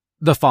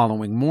 The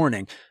following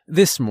morning,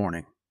 this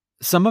morning,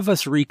 some of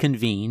us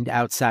reconvened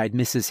outside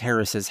Mrs.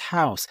 Harris's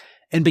house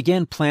and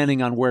began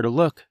planning on where to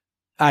look.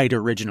 I'd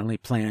originally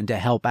planned to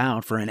help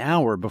out for an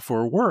hour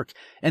before work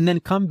and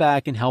then come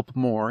back and help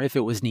more if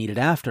it was needed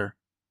after.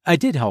 I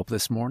did help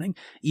this morning,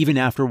 even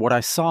after what I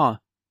saw.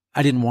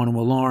 I didn't want to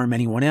alarm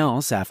anyone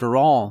else after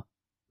all,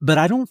 but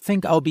I don't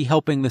think I'll be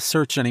helping the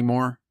search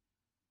anymore.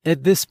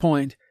 At this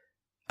point,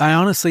 I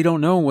honestly don't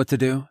know what to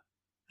do.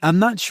 I'm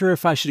not sure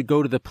if I should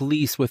go to the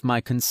police with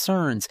my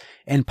concerns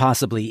and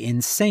possibly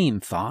insane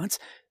thoughts,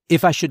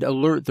 if I should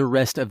alert the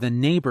rest of the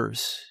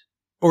neighbors,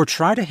 or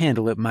try to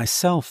handle it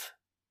myself.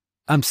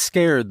 I'm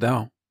scared,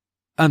 though.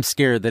 I'm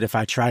scared that if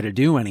I try to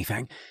do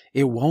anything,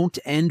 it won't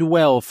end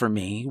well for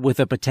me with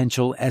a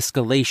potential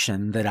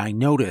escalation that I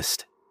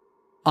noticed.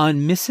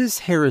 On Mrs.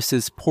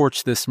 Harris's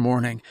porch this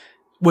morning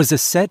was a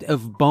set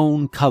of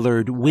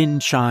bone-colored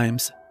wind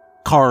chimes,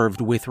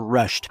 carved with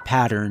rushed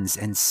patterns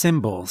and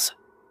symbols,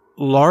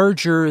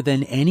 larger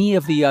than any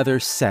of the other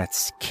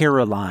sets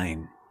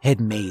Caroline had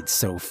made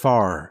so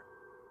far.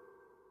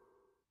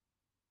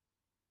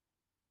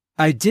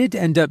 I did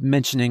end up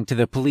mentioning to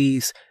the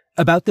police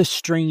about the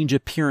strange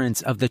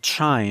appearance of the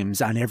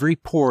chimes on every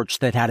porch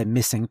that had a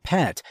missing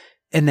pet,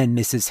 and then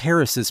Mrs.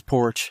 Harris's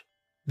porch.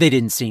 They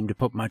didn't seem to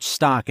put much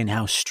stock in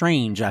how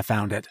strange I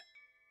found it.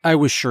 I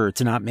was sure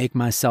to not make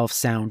myself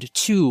sound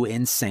too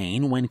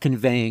insane when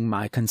conveying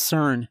my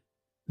concern.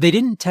 They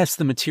didn't test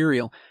the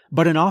material,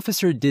 but an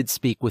officer did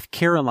speak with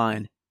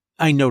Caroline.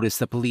 I noticed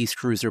the police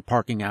cruiser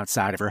parking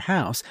outside of her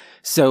house,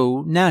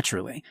 so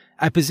naturally,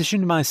 I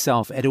positioned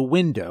myself at a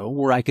window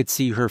where I could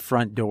see her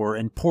front door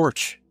and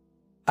porch.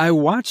 I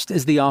watched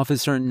as the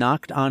officer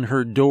knocked on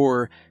her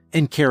door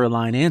and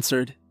Caroline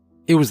answered.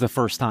 It was the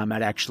first time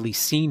I'd actually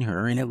seen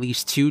her in at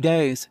least 2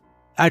 days.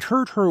 I'd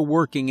heard her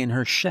working in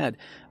her shed,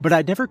 but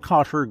I'd never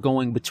caught her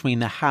going between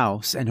the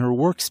house and her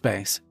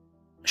workspace.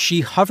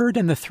 She hovered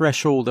in the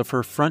threshold of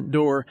her front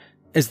door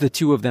as the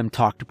two of them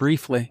talked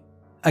briefly.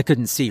 I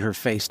couldn't see her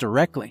face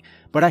directly,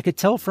 but I could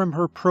tell from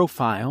her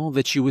profile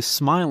that she was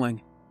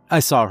smiling. I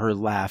saw her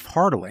laugh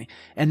heartily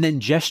and then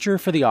gesture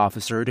for the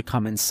officer to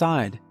come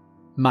inside.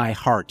 My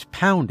heart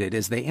pounded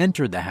as they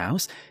entered the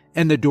house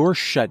and the door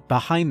shut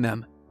behind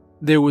them.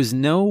 There was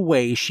no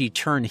way she'd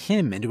turn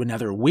him into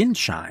another wind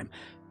chime,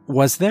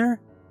 was there?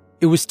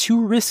 It was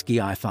too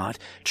risky, I thought,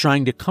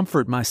 trying to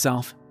comfort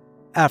myself.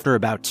 After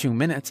about 2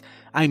 minutes,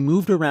 I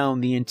moved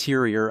around the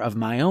interior of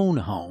my own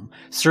home,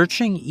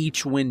 searching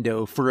each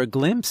window for a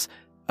glimpse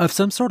of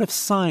some sort of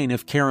sign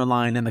of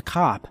Caroline and the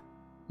cop.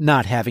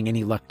 Not having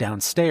any luck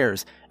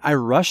downstairs, I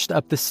rushed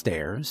up the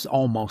stairs,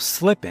 almost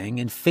slipping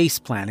and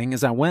face-planting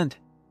as I went.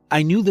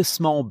 I knew the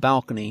small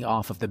balcony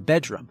off of the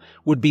bedroom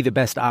would be the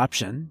best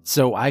option,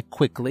 so I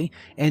quickly,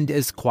 and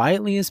as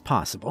quietly as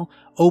possible,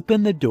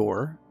 opened the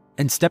door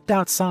and stepped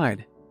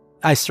outside.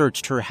 I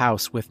searched her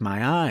house with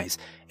my eyes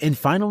and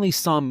finally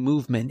saw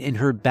movement in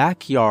her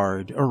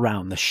backyard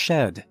around the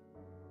shed.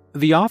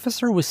 The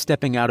officer was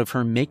stepping out of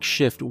her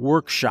makeshift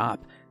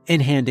workshop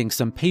and handing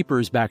some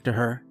papers back to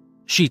her.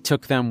 She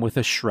took them with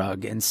a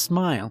shrug and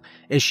smile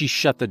as she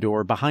shut the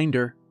door behind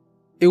her.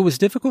 It was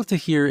difficult to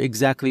hear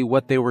exactly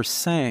what they were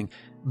saying,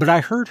 but I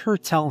heard her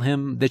tell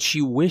him that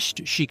she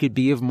wished she could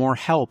be of more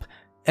help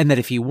and that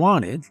if he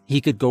wanted,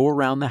 he could go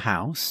around the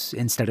house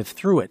instead of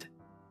through it.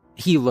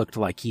 He looked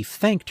like he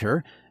thanked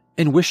her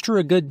and wished her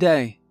a good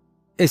day.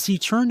 As he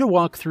turned to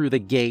walk through the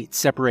gate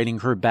separating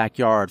her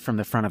backyard from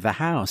the front of the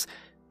house,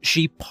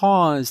 she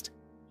paused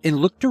and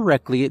looked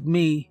directly at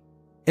me,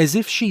 as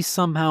if she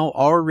somehow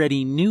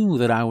already knew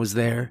that I was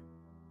there.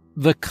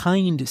 The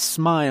kind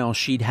smile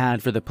she'd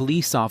had for the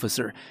police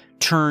officer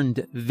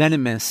turned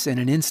venomous in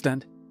an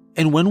instant,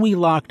 and when we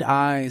locked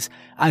eyes,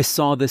 I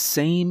saw the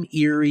same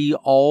eerie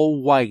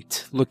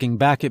all-white looking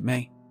back at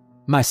me.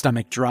 My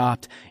stomach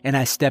dropped, and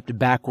I stepped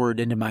backward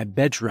into my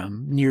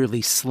bedroom,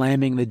 nearly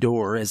slamming the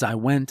door as I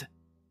went.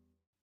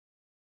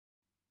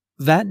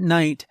 That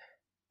night,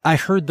 I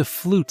heard the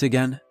flute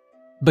again.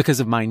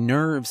 Because of my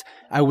nerves,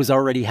 I was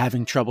already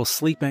having trouble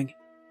sleeping.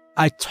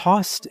 I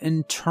tossed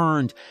and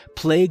turned,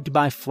 plagued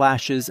by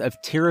flashes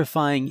of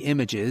terrifying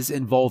images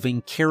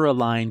involving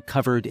Caroline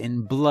covered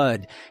in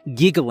blood,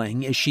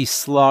 giggling as she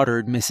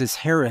slaughtered Mrs.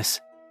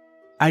 Harris.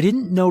 I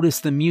didn't notice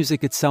the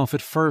music itself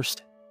at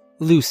first.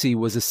 Lucy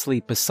was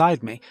asleep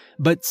beside me,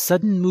 but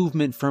sudden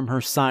movement from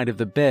her side of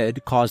the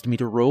bed caused me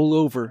to roll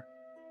over.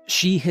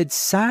 She had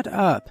sat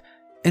up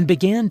and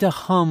began to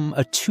hum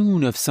a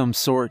tune of some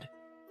sort.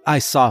 I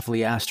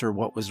softly asked her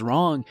what was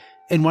wrong,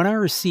 and when I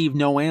received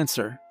no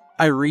answer,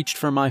 I reached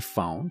for my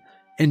phone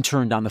and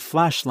turned on the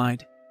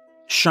flashlight.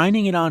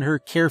 Shining it on her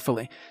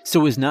carefully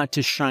so as not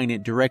to shine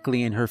it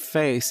directly in her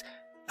face,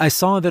 I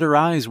saw that her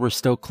eyes were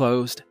still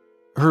closed.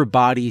 Her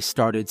body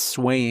started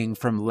swaying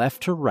from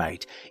left to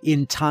right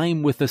in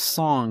time with the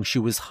song she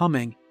was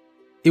humming.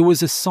 It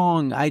was a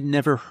song I'd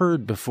never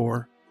heard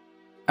before.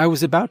 I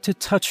was about to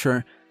touch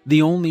her,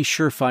 the only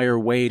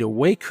surefire way to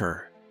wake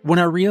her, when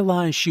I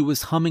realized she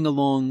was humming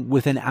along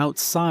with an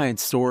outside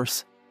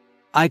source.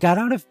 I got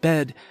out of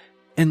bed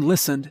and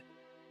listened.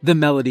 The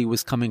melody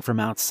was coming from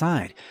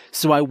outside,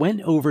 so I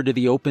went over to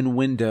the open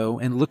window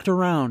and looked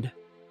around.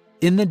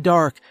 In the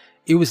dark,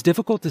 it was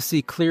difficult to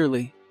see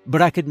clearly,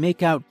 but I could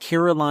make out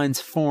Caroline's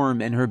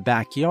form in her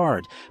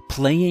backyard,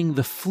 playing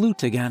the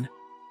flute again.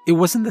 It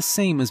wasn't the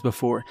same as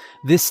before.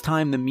 This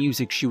time the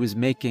music she was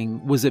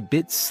making was a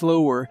bit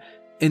slower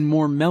and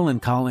more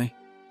melancholy.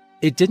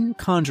 It didn't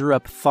conjure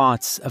up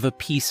thoughts of a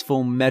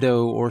peaceful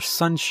meadow or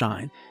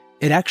sunshine.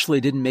 It actually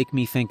didn't make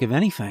me think of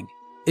anything,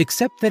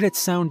 except that it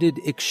sounded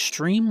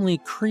extremely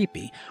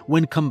creepy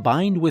when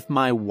combined with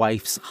my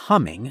wife's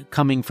humming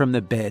coming from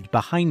the bed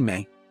behind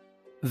me.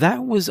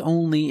 That was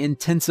only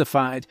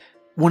intensified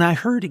when I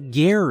heard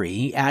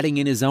Gary adding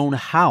in his own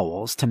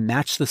howls to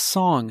match the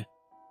song.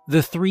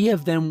 The three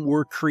of them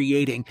were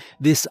creating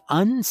this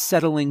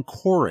unsettling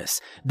chorus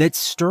that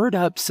stirred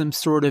up some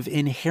sort of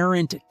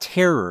inherent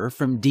terror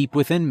from deep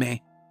within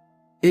me.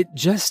 It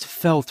just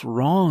felt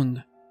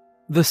wrong.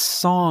 The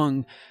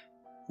song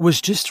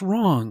was just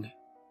wrong.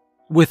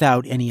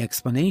 Without any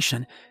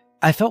explanation,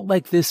 I felt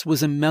like this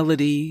was a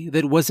melody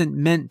that wasn't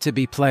meant to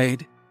be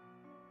played.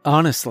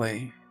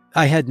 Honestly,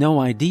 I had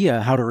no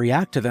idea how to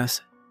react to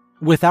this.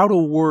 Without a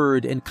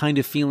word and kind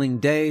of feeling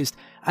dazed,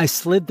 I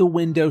slid the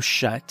window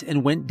shut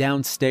and went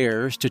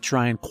downstairs to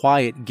try and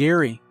quiet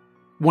Gary.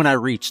 When I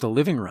reached the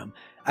living room,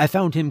 I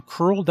found him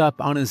curled up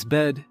on his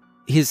bed,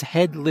 his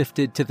head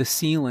lifted to the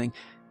ceiling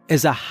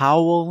as a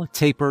howl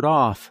tapered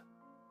off.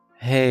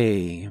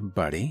 "Hey,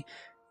 buddy,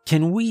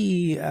 can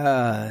we,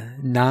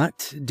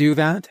 not do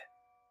that?"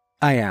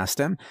 I asked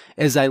him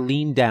as I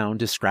leaned down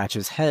to scratch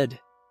his head.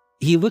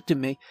 He looked at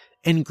me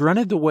and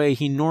grunted the way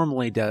he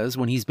normally does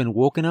when he's been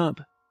woken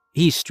up.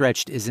 He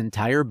stretched his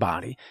entire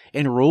body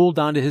and rolled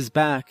onto his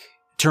back,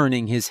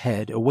 turning his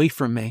head away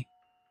from me.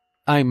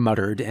 I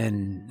muttered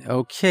an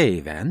 "okay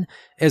then"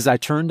 as I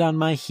turned on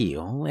my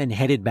heel and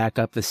headed back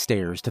up the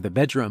stairs to the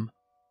bedroom.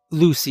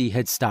 Lucy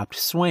had stopped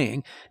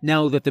swaying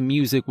now that the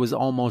music was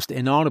almost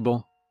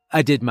inaudible.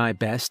 I did my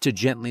best to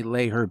gently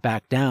lay her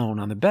back down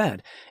on the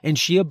bed, and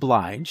she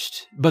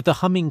obliged, but the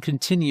humming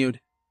continued.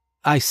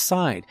 I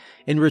sighed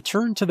and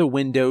returned to the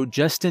window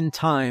just in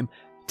time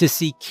to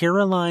see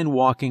Caroline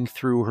walking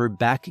through her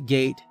back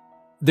gate.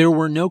 There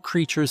were no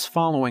creatures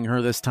following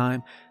her this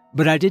time,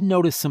 but I did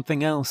notice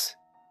something else.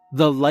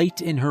 The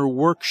light in her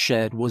work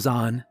shed was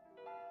on.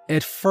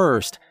 At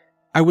first,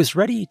 I was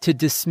ready to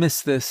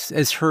dismiss this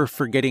as her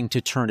forgetting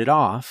to turn it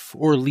off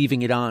or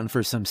leaving it on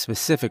for some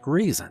specific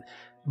reason,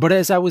 but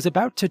as I was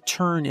about to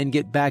turn and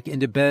get back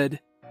into bed,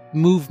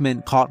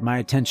 movement caught my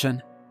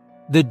attention.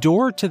 The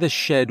door to the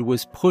shed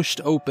was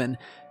pushed open,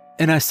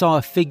 and I saw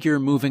a figure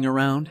moving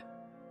around.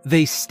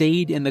 They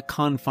stayed in the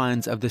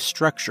confines of the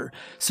structure,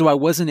 so I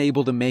wasn't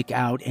able to make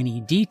out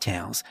any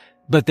details,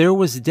 but there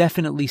was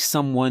definitely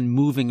someone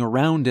moving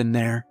around in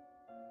there.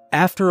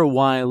 After a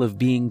while of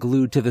being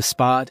glued to the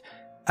spot,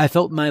 I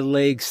felt my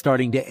legs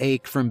starting to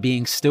ache from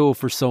being still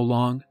for so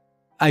long.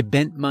 I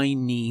bent my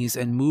knees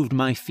and moved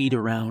my feet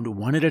around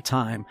one at a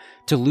time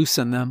to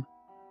loosen them.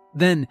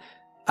 Then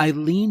I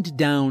leaned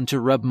down to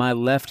rub my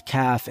left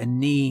calf and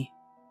knee.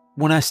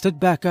 When I stood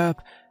back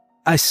up,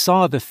 I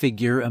saw the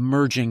figure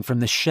emerging from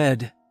the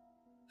shed.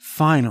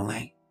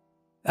 Finally,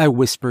 I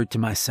whispered to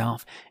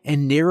myself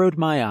and narrowed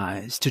my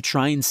eyes to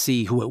try and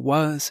see who it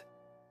was.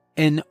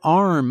 An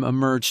arm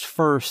emerged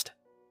first,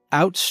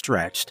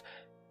 outstretched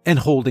and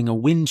holding a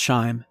wind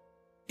chime.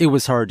 It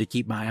was hard to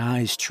keep my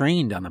eyes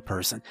trained on the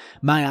person.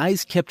 My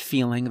eyes kept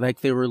feeling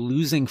like they were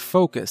losing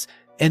focus,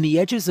 and the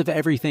edges of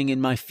everything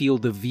in my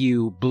field of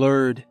view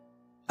blurred.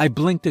 I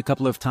blinked a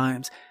couple of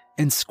times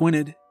and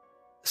squinted.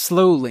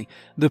 Slowly,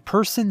 the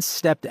person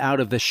stepped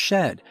out of the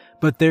shed,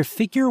 but their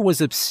figure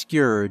was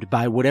obscured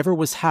by whatever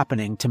was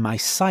happening to my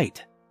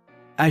sight.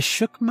 I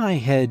shook my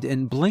head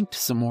and blinked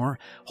some more,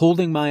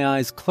 holding my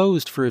eyes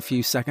closed for a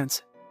few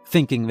seconds,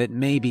 thinking that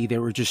maybe they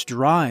were just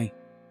dry.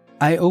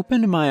 I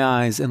opened my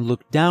eyes and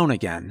looked down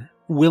again,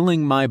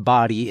 willing my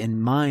body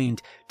and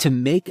mind to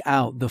make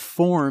out the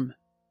form.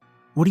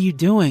 "What are you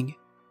doing?"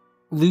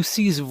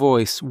 Lucy's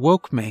voice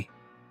woke me.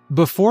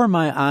 Before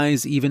my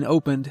eyes even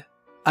opened,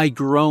 I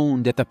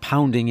groaned at the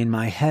pounding in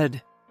my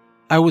head.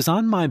 I was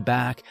on my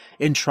back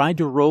and tried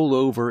to roll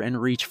over and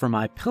reach for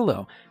my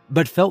pillow,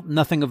 but felt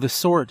nothing of the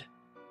sort.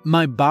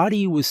 My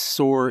body was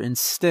sore and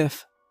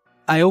stiff.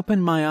 I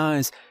opened my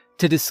eyes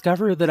to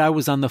discover that I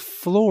was on the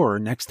floor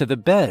next to the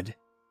bed.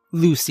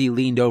 Lucy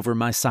leaned over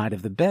my side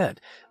of the bed,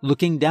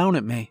 looking down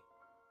at me.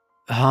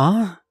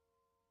 "Huh?"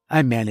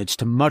 I managed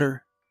to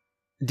mutter.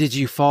 "Did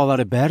you fall out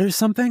of bed or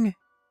something?"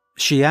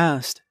 she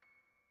asked.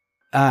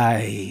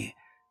 I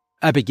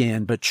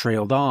began but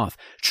trailed off,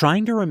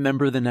 trying to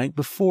remember the night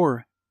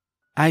before.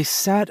 I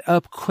sat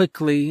up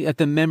quickly at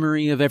the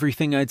memory of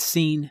everything I'd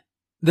seen.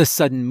 The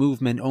sudden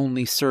movement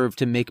only served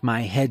to make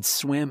my head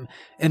swim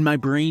and my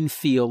brain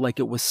feel like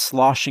it was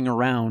sloshing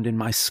around in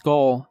my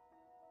skull.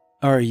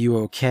 "Are you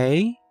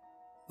okay?"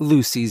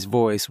 Lucy's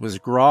voice was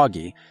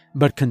groggy,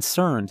 but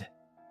concerned.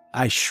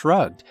 I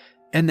shrugged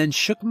and then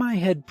shook my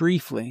head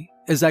briefly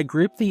as I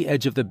gripped the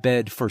edge of the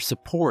bed for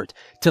support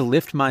to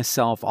lift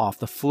myself off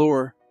the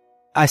floor.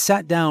 I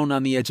sat down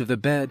on the edge of the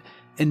bed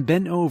and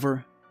bent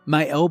over,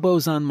 my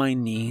elbows on my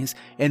knees,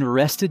 and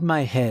rested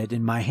my head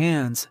in my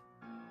hands.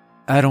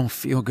 "I don't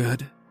feel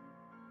good,"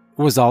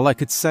 was all I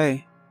could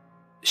say.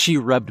 She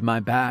rubbed my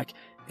back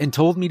and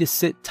told me to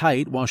sit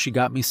tight while she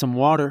got me some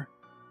water.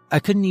 I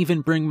couldn't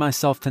even bring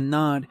myself to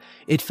nod.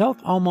 It felt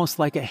almost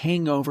like a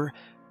hangover,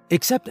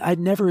 except I'd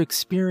never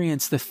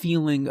experienced the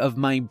feeling of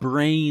my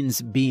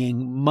brains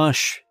being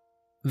mush.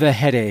 The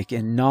headache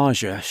and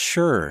nausea,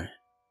 sure,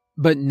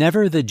 but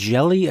never the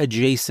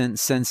jelly-adjacent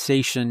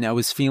sensation I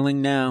was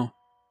feeling now.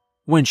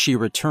 When she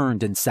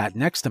returned and sat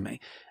next to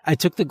me, I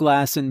took the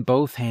glass in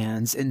both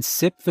hands and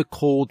sipped the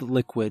cold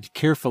liquid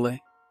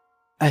carefully.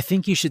 "I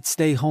think you should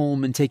stay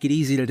home and take it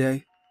easy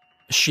today,"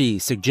 she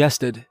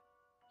suggested.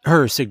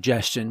 Her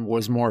suggestion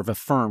was more of a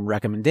firm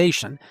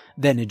recommendation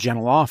than a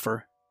gentle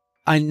offer.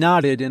 I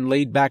nodded and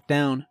laid back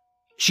down.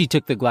 She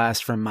took the glass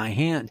from my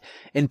hand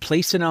and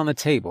placed it on the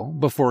table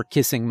before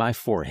kissing my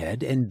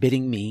forehead and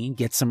bidding me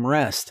get some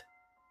rest.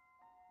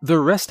 The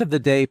rest of the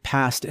day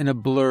passed in a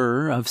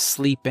blur of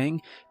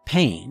sleeping,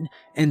 pain,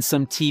 and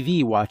some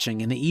TV watching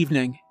in the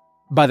evening.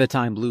 By the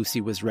time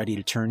Lucy was ready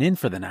to turn in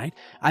for the night,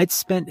 I'd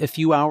spent a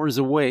few hours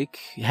awake,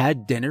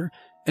 had dinner,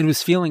 and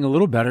was feeling a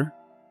little better.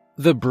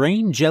 The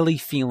brain jelly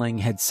feeling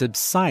had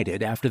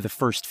subsided after the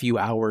first few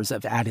hours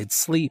of added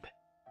sleep.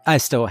 I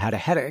still had a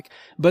headache,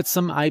 but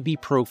some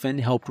ibuprofen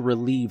helped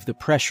relieve the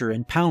pressure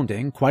and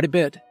pounding quite a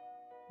bit.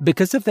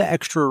 Because of the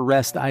extra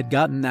rest I'd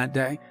gotten that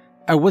day,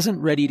 I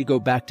wasn't ready to go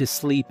back to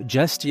sleep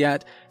just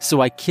yet,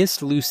 so I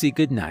kissed Lucy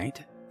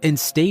goodnight and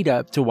stayed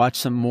up to watch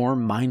some more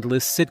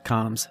mindless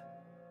sitcoms.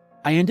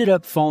 I ended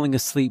up falling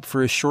asleep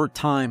for a short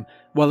time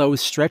while I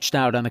was stretched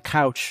out on the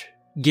couch,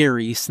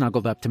 Gary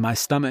snuggled up to my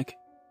stomach.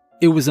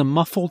 It was a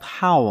muffled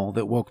howl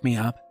that woke me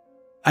up.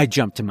 I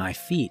jumped to my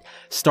feet,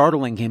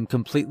 startling him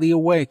completely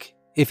awake,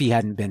 if he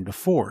hadn't been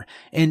before,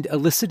 and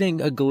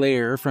eliciting a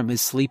glare from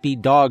his sleepy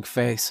dog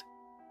face.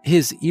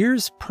 His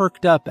ears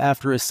perked up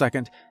after a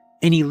second,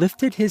 and he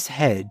lifted his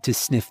head to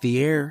sniff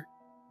the air.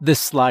 The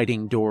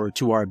sliding door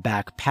to our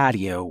back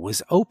patio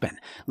was open,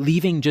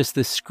 leaving just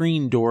the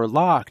screen door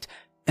locked,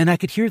 and I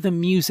could hear the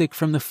music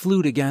from the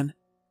flute again.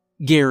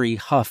 Gary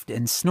huffed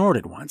and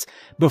snorted once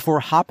before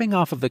hopping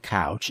off of the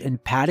couch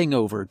and padding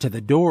over to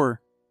the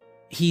door.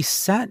 He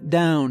sat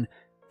down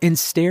and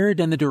stared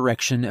in the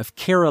direction of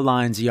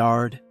Caroline's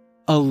yard,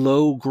 a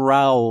low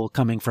growl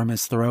coming from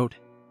his throat.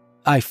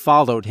 I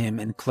followed him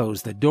and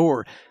closed the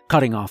door,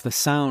 cutting off the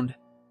sound.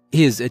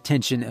 His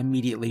attention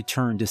immediately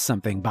turned to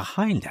something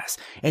behind us,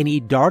 and he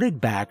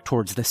darted back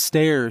towards the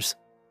stairs.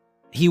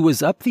 He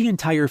was up the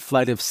entire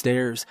flight of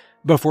stairs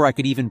before I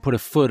could even put a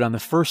foot on the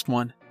first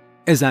one.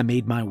 As I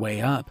made my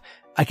way up,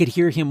 I could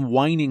hear him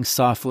whining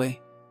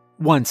softly.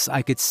 Once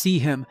I could see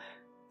him,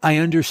 I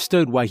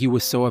understood why he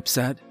was so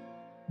upset.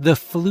 The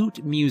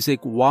flute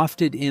music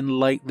wafted in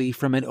lightly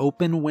from an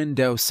open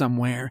window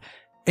somewhere,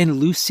 and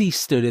Lucy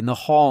stood in the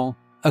hall,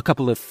 a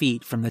couple of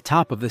feet from the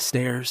top of the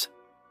stairs.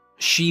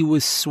 She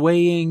was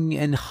swaying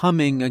and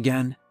humming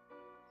again.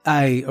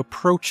 I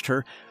approached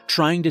her,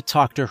 trying to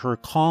talk to her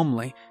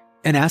calmly,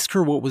 and ask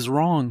her what was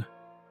wrong.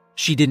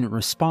 She didn't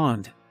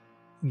respond.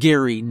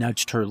 Gary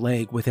nudged her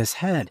leg with his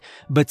head,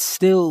 but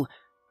still,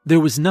 there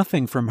was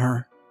nothing from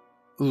her.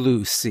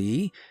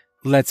 "Lucy,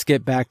 let's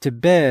get back to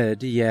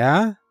bed,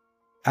 yeah?"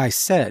 I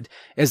said,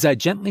 as I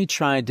gently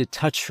tried to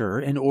touch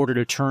her in order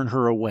to turn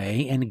her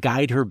away and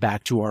guide her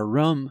back to our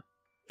room.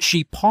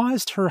 She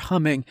paused her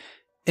humming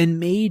and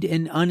made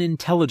an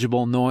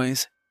unintelligible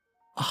noise.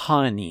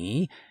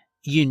 "Honey,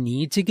 you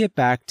need to get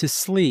back to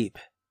sleep."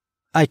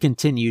 I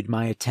continued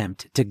my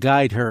attempt to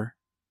guide her.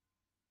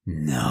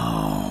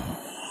 "No,"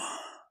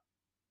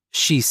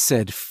 she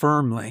said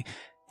firmly,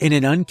 in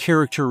an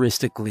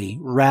uncharacteristically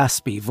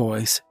raspy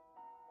voice.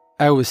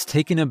 I was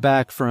taken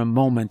aback for a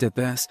moment at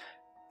this,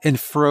 and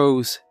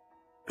froze.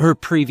 Her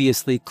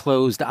previously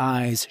closed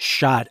eyes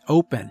shot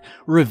open,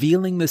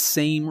 revealing the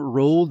same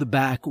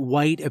rolled-back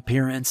white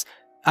appearance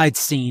I'd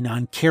seen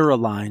on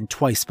Caroline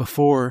twice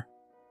before.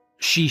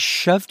 She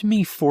shoved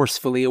me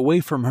forcefully away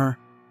from her.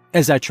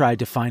 As I tried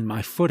to find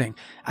my footing,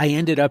 I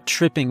ended up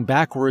tripping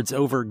backwards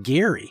over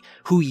Gary,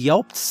 who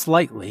yelped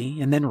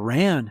slightly and then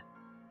ran.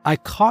 I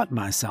caught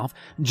myself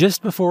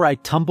just before I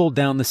tumbled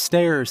down the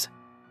stairs.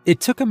 It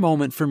took a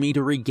moment for me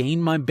to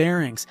regain my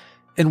bearings,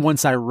 and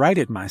once I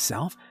righted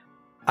myself,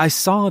 I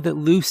saw that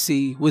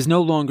Lucy was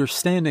no longer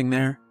standing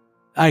there.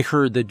 I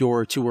heard the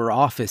door to her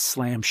office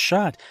slam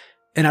shut,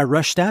 and I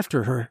rushed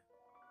after her.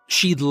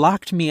 She'd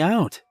locked me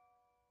out.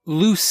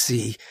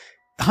 "Lucy,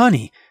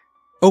 honey,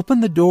 open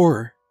the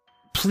door.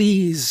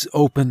 Please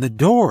open the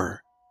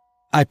door,"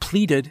 I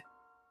pleaded.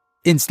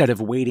 Instead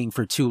of waiting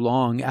for too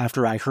long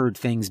after I heard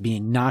things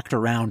being knocked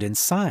around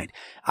inside,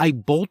 I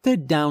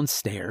bolted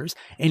downstairs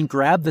and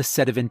grabbed the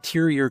set of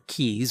interior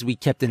keys we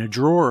kept in a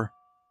drawer.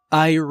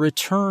 I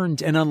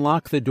returned and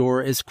unlocked the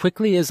door as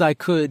quickly as I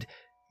could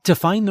to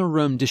find the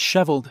room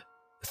disheveled.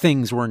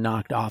 Things were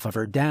knocked off of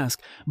her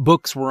desk,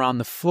 books were on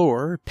the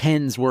floor,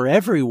 pens were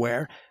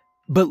everywhere,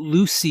 but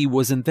Lucy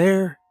wasn't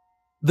there.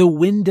 The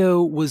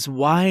window was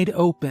wide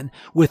open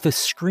with a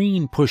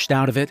screen pushed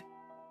out of it.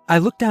 I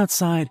looked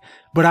outside,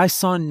 but I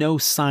saw no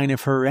sign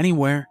of her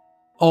anywhere.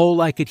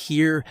 All I could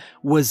hear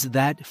was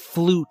that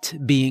flute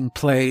being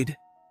played.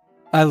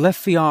 I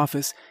left the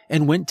office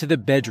and went to the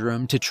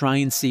bedroom to try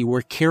and see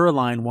where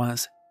Caroline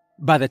was.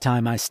 By the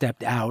time I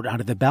stepped out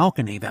onto the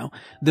balcony, though,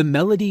 the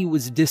melody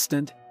was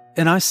distant,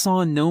 and I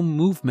saw no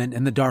movement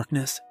in the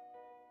darkness.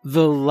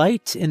 The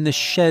light in the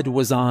shed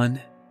was on,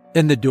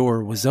 and the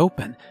door was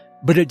open,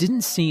 but it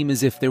didn't seem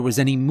as if there was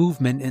any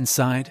movement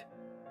inside.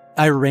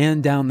 I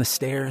ran down the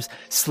stairs,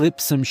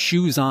 slipped some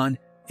shoes on,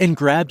 and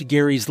grabbed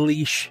Gary's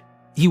leash.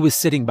 He was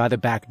sitting by the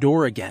back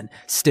door again,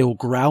 still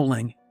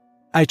growling.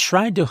 I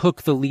tried to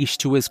hook the leash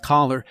to his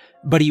collar,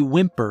 but he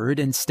whimpered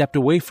and stepped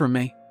away from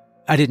me.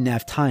 I didn't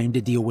have time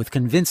to deal with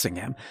convincing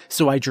him,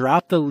 so I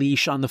dropped the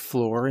leash on the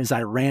floor as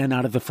I ran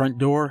out of the front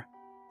door.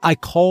 I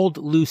called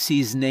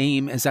Lucy's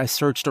name as I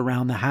searched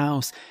around the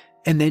house,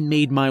 and then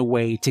made my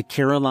way to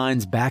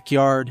Caroline's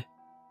backyard.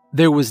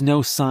 There was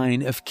no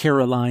sign of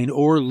Caroline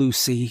or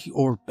Lucy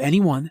or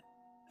anyone.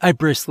 I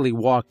briskly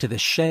walked to the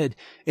shed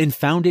and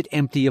found it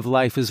empty of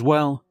life as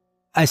well.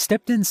 I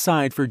stepped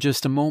inside for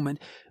just a moment,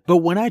 but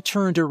when I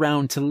turned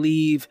around to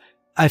leave,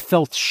 I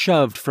felt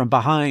shoved from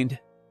behind.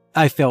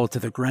 I fell to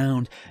the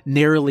ground,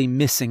 narrowly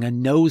missing a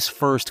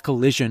nose-first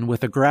collision with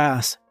the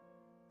grass.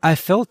 I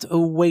felt a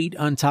weight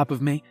on top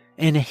of me,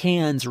 and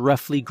hands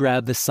roughly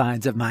grabbed the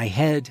sides of my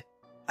head.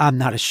 I'm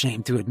not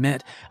ashamed to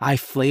admit, I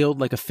flailed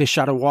like a fish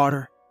out of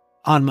water.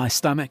 On my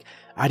stomach,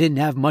 I didn't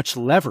have much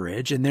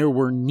leverage and there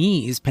were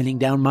knees pinning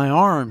down my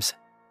arms.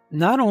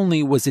 Not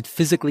only was it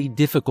physically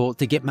difficult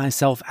to get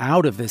myself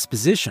out of this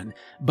position,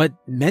 but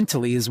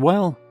mentally as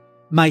well.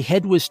 My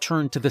head was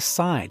turned to the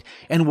side,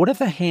 and one of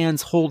the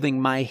hands holding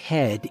my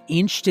head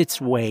inched its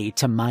way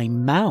to my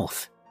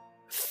mouth.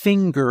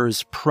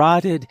 Fingers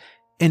prodded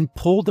and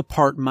pulled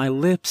apart my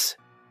lips.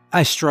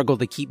 I struggled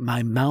to keep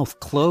my mouth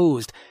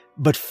closed,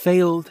 but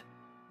failed.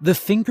 The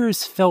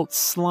fingers felt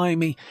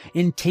slimy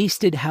and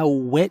tasted how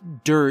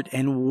wet dirt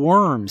and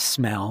worms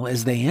smell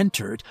as they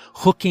entered,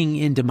 hooking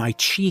into my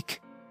cheek.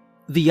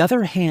 The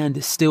other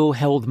hand still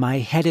held my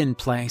head in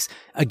place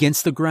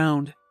against the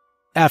ground.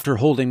 After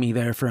holding me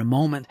there for a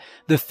moment,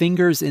 the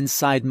fingers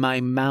inside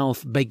my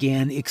mouth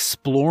began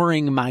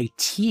exploring my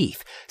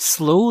teeth,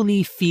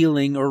 slowly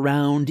feeling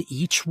around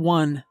each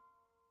one.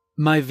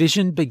 My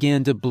vision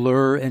began to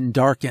blur and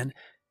darken,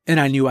 and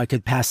I knew I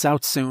could pass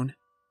out soon.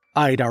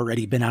 I'd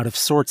already been out of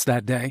sorts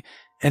that day,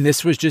 and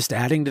this was just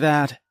adding to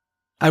that.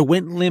 I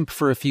went limp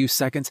for a few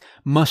seconds,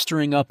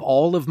 mustering up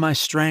all of my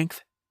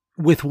strength.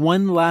 With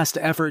one last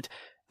effort,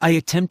 I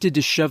attempted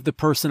to shove the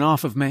person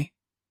off of me.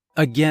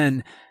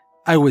 Again,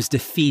 I was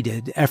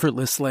defeated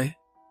effortlessly.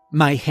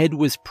 My head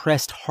was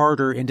pressed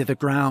harder into the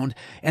ground,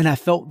 and I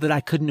felt that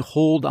I couldn't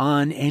hold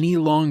on any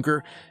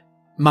longer.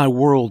 My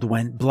world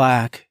went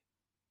black.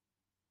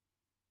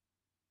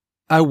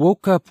 I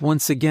woke up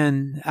once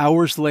again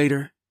hours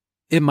later.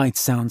 It might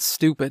sound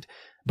stupid,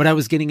 but I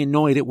was getting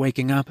annoyed at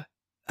waking up.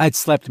 I'd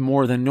slept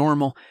more than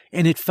normal,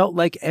 and it felt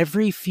like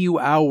every few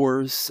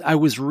hours I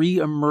was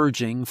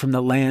re-emerging from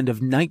the land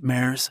of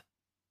nightmares.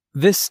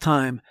 This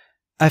time,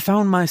 I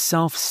found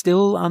myself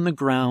still on the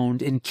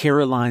ground in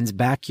Caroline's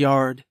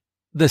backyard.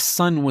 The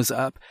sun was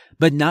up,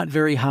 but not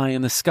very high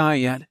in the sky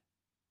yet.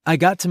 I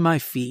got to my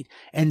feet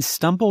and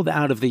stumbled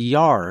out of the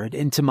yard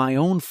into my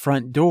own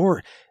front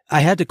door.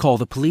 I had to call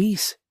the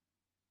police.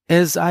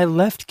 As I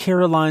left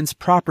Caroline's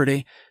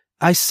property,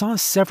 I saw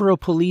several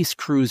police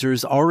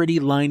cruisers already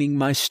lining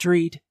my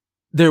street.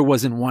 There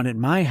wasn't one at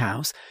my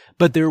house,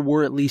 but there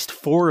were at least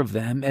 4 of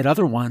them at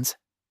other ones.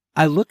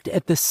 I looked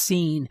at the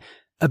scene,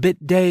 a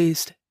bit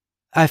dazed.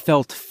 I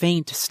felt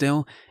faint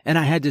still, and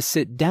I had to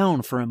sit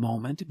down for a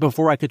moment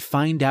before I could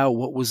find out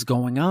what was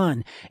going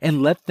on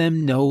and let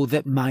them know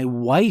that my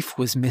wife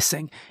was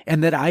missing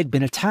and that I'd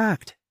been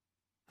attacked.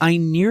 I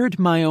neared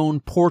my own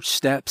porch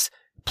steps,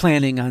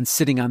 planning on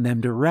sitting on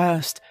them to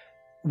rest,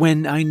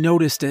 when I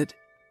noticed it.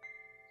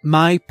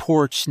 My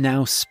porch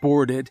now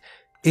sported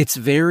its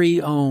very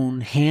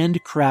own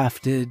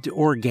handcrafted,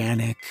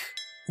 organic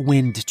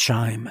wind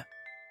chime.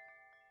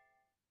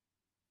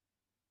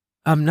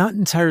 I'm not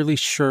entirely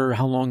sure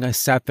how long I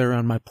sat there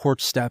on my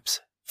porch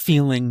steps,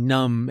 feeling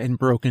numb and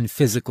broken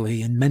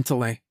physically and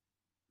mentally.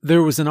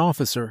 There was an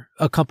officer,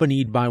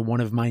 accompanied by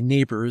one of my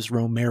neighbors,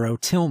 Romero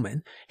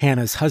Tillman,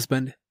 Hannah's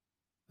husband.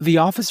 The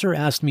officer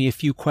asked me a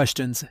few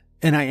questions,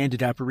 and I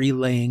ended up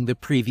relaying the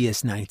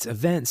previous night's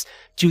events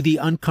to the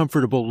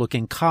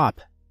uncomfortable-looking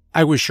cop.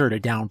 I was sure to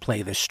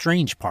downplay the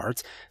strange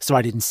parts, so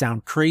I didn't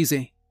sound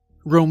crazy.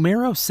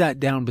 Romero sat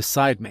down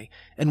beside me,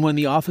 and when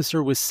the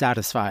officer was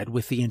satisfied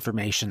with the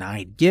information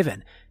I'd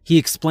given, he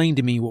explained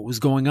to me what was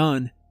going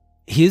on.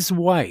 His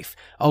wife,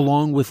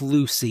 along with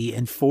Lucy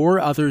and 4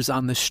 others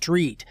on the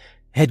street,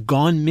 had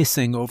gone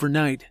missing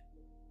overnight.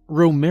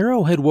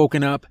 Romero had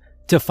woken up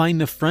to find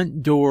the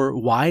front door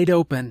wide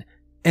open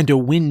and a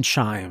wind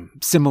chime,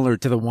 similar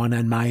to the one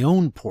on my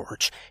own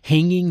porch,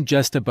 hanging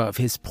just above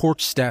his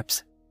porch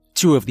steps.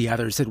 2 of the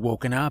others had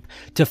woken up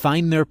to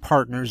find their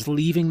partners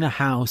leaving the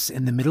house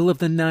in the middle of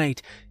the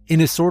night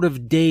in a sort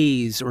of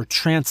daze or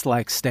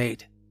trance-like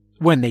state.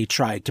 When they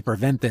tried to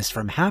prevent this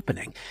from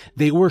happening,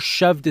 they were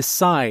shoved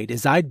aside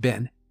as I'd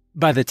been.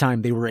 By the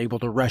time they were able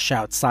to rush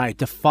outside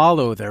to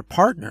follow their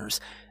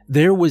partners,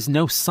 there was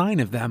no sign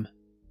of them.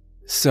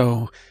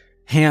 So,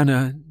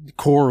 Hannah,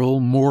 Coral,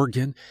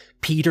 Morgan,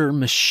 Peter,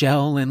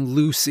 Michelle, and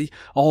Lucy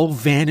all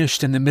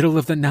vanished in the middle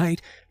of the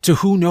night to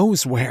who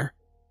knows where.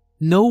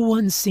 No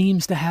one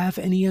seems to have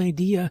any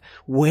idea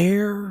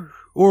where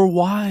or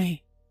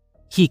why,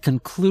 he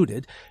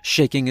concluded,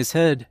 shaking his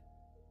head.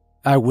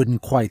 I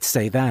wouldn't quite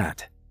say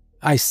that,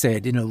 I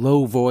said in a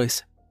low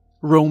voice.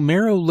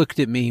 Romero looked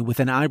at me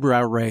with an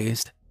eyebrow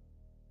raised.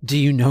 Do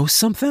you know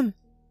something?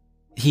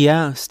 He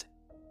asked.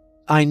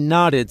 I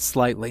nodded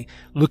slightly,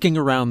 looking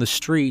around the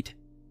street.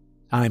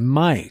 I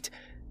might,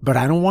 but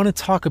I don't want to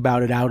talk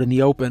about it out in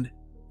the open.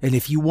 And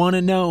if you want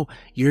to know,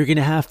 you're going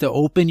to have to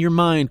open your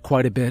mind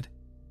quite a bit.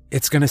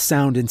 It's going to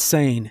sound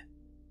insane.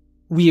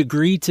 We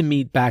agreed to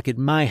meet back at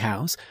my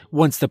house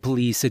once the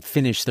police had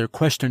finished their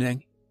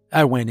questioning.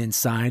 I went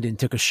inside and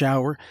took a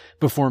shower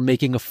before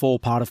making a full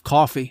pot of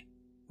coffee.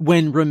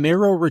 When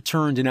Romero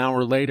returned an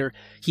hour later,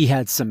 he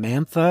had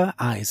Samantha,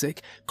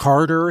 Isaac,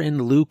 Carter,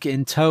 and Luke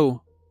in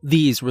tow.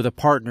 These were the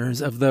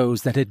partners of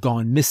those that had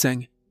gone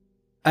missing.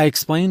 I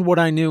explained what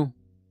I knew,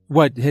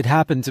 what had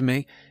happened to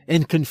me,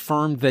 and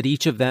confirmed that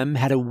each of them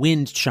had a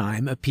wind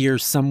chime appear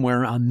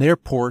somewhere on their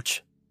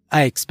porch.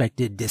 I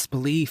expected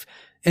disbelief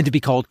and to be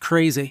called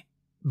crazy,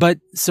 but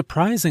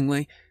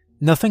surprisingly,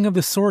 Nothing of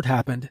the sort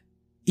happened.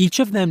 Each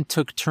of them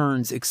took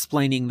turns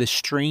explaining the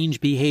strange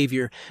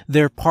behavior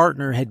their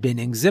partner had been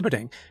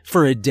exhibiting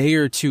for a day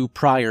or two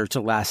prior to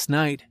last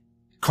night.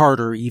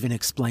 Carter even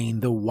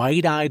explained the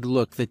wide-eyed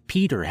look that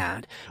Peter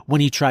had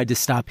when he tried to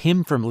stop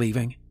him from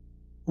leaving.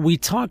 We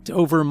talked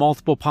over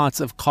multiple pots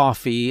of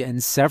coffee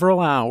and several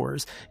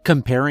hours,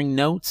 comparing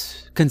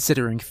notes,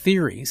 considering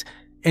theories,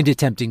 and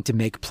attempting to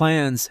make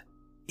plans.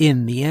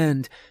 In the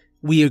end,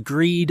 we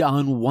agreed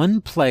on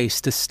one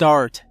place to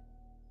start: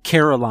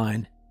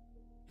 Caroline.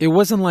 It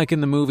wasn't like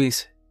in the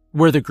movies,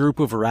 where the group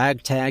of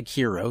ragtag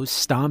heroes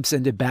stomps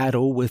into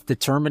battle with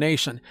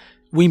determination.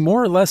 We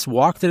more or less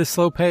walked at a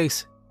slow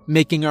pace,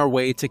 making our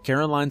way to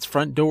Caroline's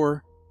front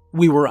door.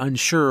 We were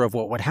unsure of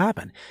what would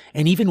happen,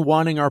 and even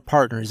wanting our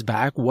partners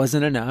back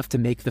wasn't enough to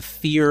make the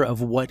fear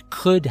of what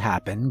could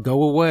happen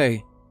go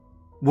away.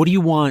 "What do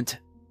you want?"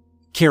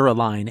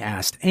 Caroline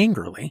asked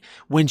angrily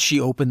when she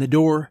opened the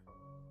door.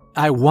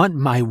 "I want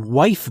my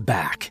wife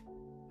back,"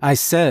 I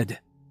said.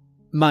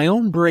 My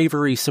own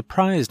bravery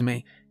surprised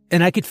me,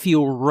 and I could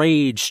feel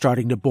rage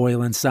starting to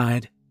boil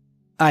inside.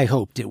 I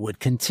hoped it would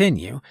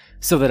continue,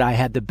 so that I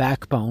had the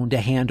backbone to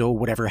handle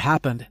whatever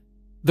happened.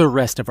 The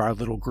rest of our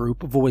little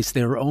group voiced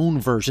their own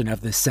version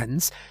of this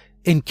sentence,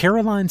 and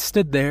Caroline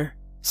stood there,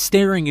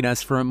 staring at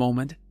us for a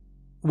moment.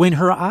 When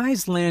her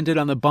eyes landed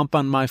on the bump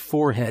on my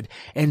forehead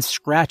and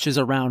scratches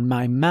around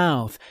my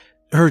mouth,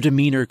 her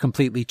demeanor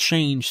completely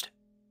changed.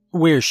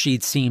 Where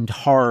she'd seemed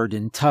hard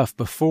and tough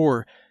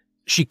before,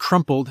 she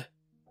crumpled.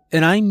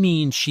 And I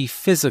mean she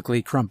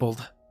physically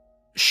crumpled.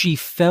 She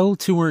fell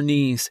to her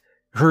knees,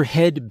 her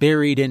head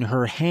buried in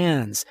her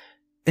hands,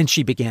 and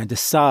she began to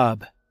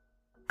sob.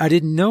 I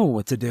didn't know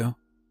what to do.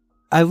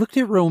 I looked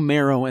at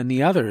Romero and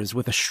the others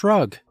with a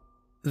shrug.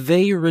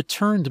 They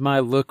returned my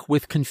look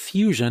with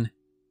confusion.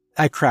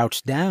 I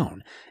crouched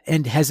down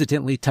and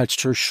hesitantly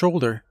touched her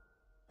shoulder.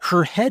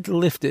 Her head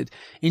lifted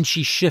and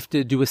she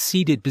shifted to a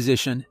seated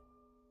position.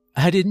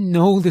 I didn't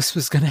know this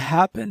was going to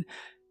happen.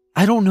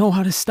 I don't know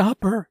how to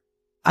stop her.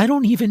 I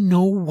don't even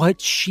know what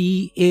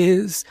she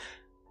is.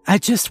 I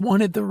just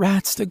wanted the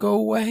rats to go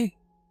away.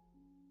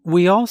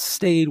 We all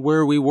stayed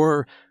where we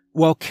were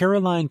while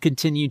Caroline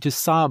continued to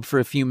sob for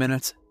a few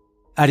minutes.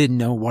 I didn't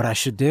know what I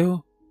should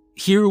do.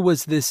 Here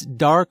was this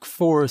dark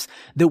force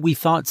that we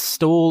thought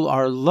stole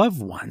our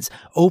loved ones,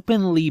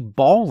 openly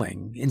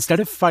bawling instead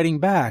of fighting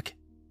back.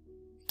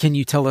 "Can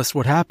you tell us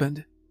what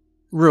happened?"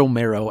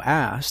 Romero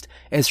asked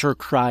as her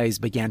cries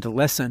began to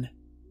lessen.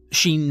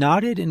 She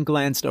nodded and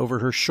glanced over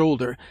her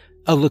shoulder,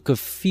 a look of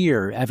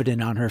fear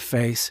evident on her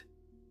face.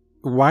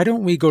 "Why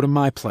don't we go to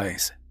my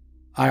place?"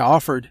 I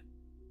offered.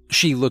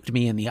 She looked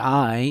me in the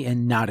eye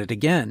and nodded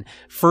again,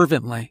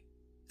 fervently.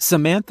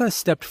 Samantha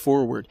stepped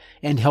forward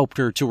and helped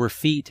her to her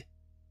feet.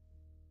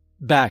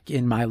 Back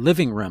in my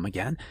living room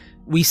again,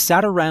 we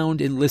sat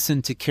around and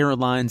listened to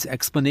Caroline's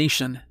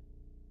explanation.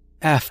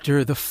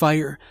 "After the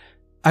fire,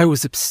 I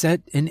was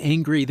upset and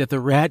angry that the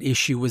rat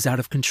issue was out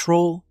of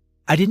control.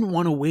 I didn't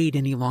want to wait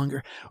any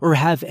longer or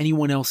have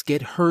anyone else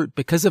get hurt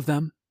because of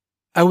them.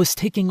 I was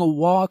taking a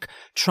walk,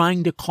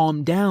 trying to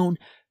calm down,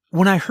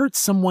 when I heard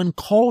someone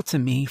call to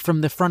me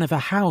from the front of a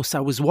house I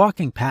was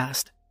walking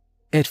past.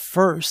 At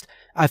first,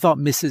 I thought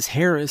Mrs.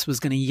 Harris was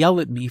going to yell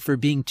at me for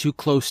being too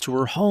close to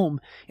her home,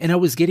 and I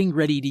was getting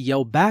ready to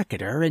yell back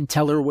at her and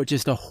tell her what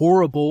just a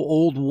horrible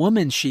old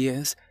woman she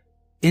is.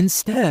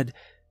 Instead,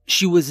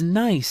 she was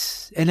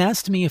nice and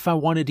asked me if I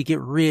wanted to get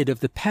rid of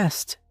the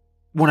pest.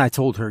 When I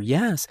told her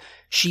yes,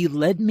 she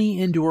led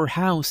me into her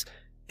house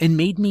and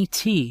made me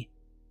tea.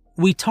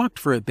 We talked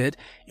for a bit,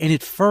 and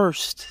at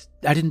first,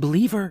 I didn't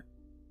believe her.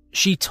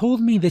 She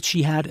told me that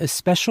she had a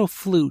special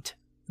flute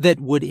that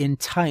would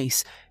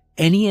entice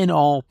any and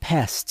all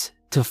pests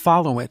to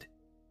follow it.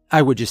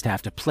 I would just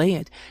have to play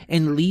it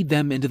and lead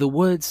them into the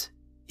woods.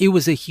 It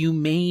was a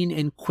humane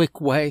and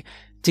quick way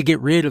to get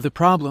rid of the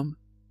problem.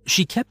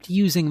 She kept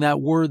using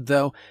that word,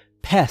 though,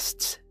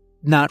 pests,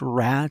 not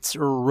rats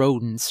or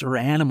rodents or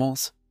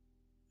animals.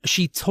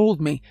 She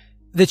told me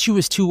that she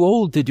was too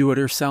old to do it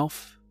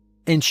herself,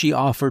 and she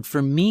offered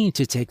for me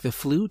to take the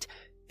flute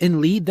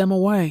and lead them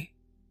away.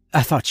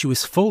 I thought she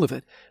was full of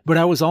it, but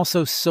I was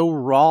also so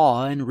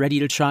raw and ready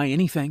to try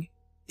anything.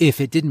 If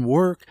it didn't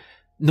work,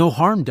 no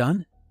harm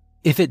done.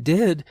 If it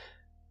did,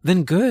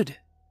 then good.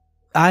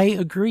 I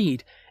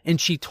agreed,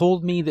 and she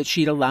told me that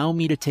she'd allow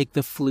me to take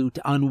the flute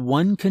on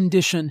one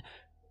condition.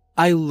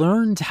 I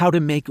learned how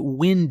to make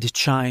wind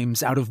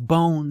chimes out of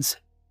bones.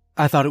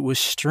 I thought it was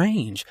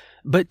strange,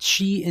 but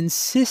she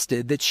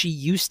insisted that she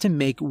used to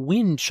make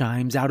wind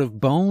chimes out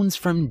of bones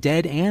from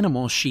dead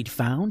animals she'd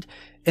found,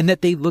 and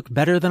that they looked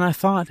better than I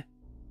thought.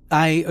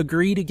 I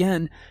agreed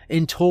again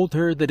and told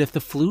her that if the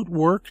flute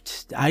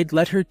worked, I'd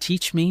let her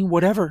teach me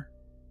whatever.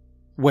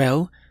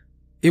 Well,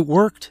 it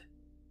worked.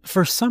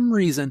 For some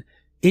reason,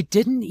 it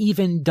didn't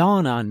even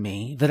dawn on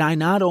me that I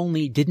not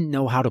only didn't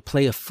know how to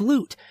play a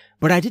flute,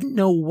 but I didn't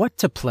know what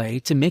to play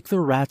to make the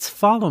rats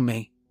follow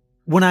me.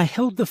 When I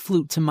held the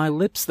flute to my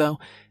lips, though,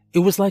 it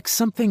was like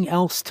something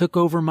else took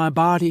over my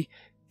body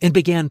and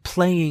began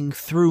playing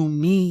through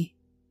me.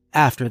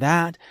 After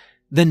that,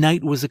 the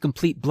night was a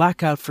complete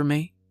blackout for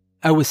me.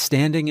 I was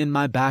standing in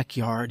my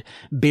backyard,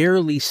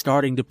 barely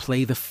starting to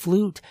play the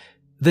flute.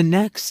 The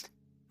next,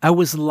 I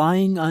was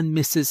lying on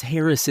Mrs.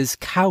 Harris's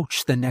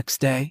couch the next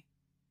day.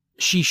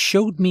 She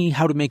showed me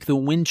how to make the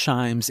wind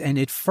chimes, and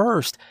at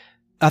first,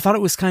 I thought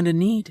it was kind of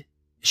neat.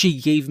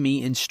 She gave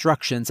me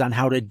instructions on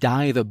how to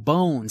dye the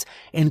bones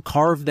and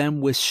carve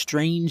them with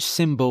strange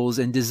symbols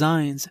and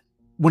designs.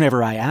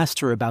 Whenever I asked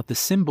her about the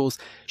symbols,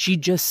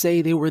 she'd just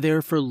say they were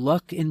there for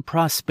luck and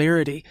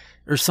prosperity,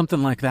 or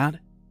something like that.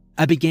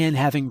 I began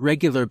having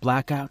regular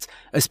blackouts,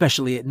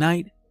 especially at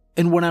night,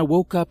 and when I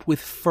woke up with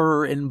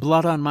fur and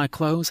blood on my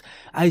clothes,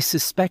 I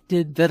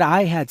suspected that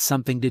I had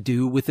something to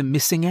do with the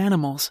missing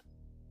animals.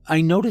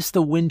 I noticed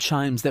the wind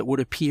chimes that would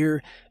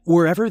appear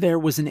wherever there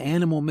was an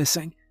animal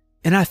missing,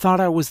 and I thought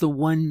I was the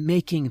one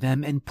making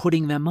them and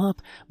putting them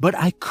up, but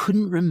I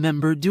couldn't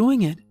remember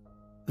doing it.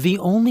 The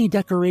only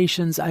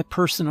decorations I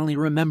personally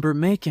remember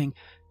making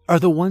are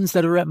the ones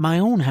that are at my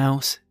own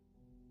house.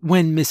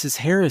 When Mrs.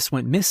 Harris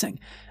went missing,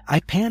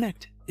 I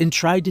panicked and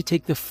tried to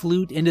take the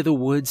flute into the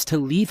woods to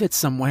leave it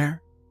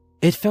somewhere.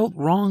 It felt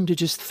wrong to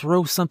just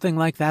throw something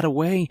like that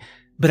away,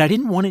 but I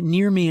didn't want it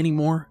near me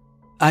anymore.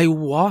 I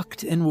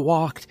walked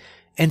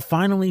and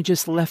finally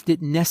just left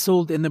it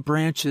nestled in the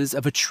branches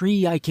of a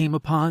tree I came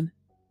upon.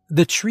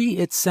 The tree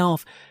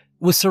itself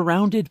was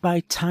surrounded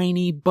by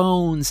tiny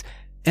bones,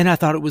 and I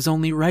thought it was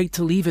only right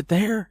to leave it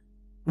there.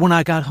 When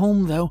I got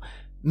home, though,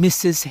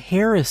 Mrs.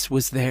 Harris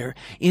was there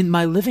in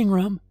my living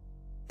room.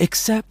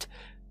 Except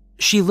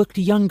she looked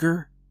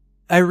younger.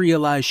 I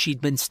realized she'd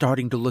been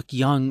starting to look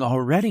young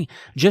already,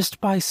 just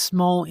by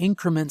small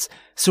increments,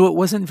 so it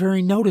wasn't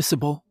very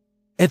noticeable.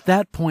 At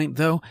that point,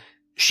 though,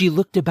 she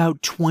looked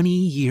about 20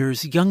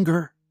 years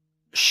younger.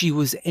 She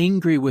was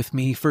angry with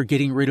me for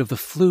getting rid of the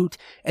flute,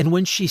 and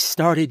when she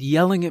started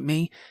yelling at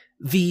me,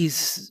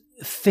 these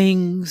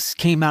things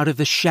came out of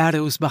the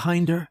shadows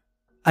behind her.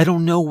 I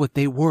don't know what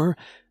they were,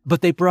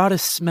 but they brought a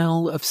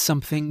smell of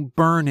something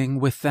burning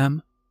with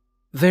them.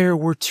 There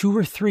were 2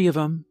 or 3 of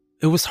them.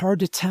 It was hard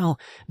to tell.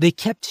 They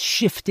kept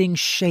shifting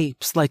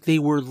shapes like they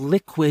were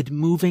liquid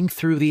moving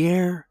through the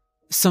air.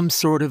 Some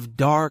sort of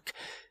dark,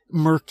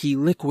 murky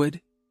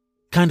liquid.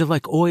 Kind of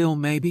like oil,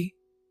 maybe.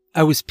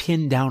 I was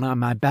pinned down on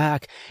my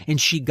back,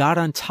 and she got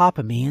on top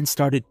of me and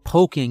started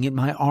poking at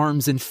my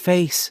arms and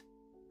face.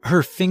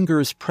 Her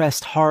fingers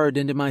pressed hard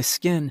into my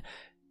skin,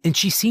 and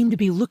she seemed to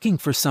be looking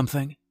for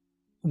something.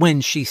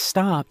 When she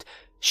stopped,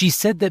 she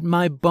said that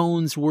my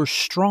bones were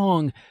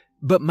strong,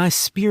 but my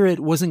spirit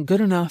wasn't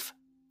good enough.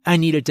 I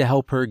needed to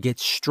help her get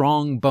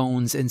strong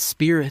bones and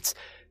spirits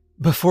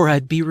before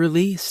I'd be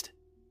released.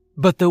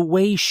 But the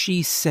way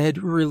she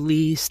said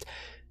released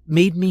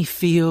made me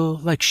feel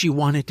like she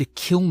wanted to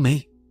kill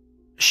me.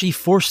 She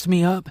forced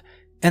me up,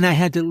 and I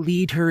had to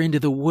lead her into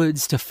the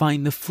woods to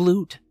find the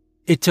flute.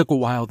 It took a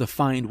while to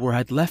find where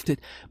I'd left it,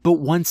 but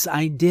once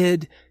I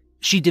did,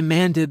 she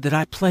demanded that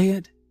I play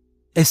it.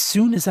 As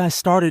soon as I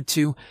started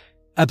to,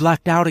 I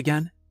blacked out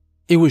again.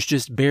 It was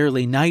just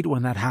barely night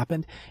when that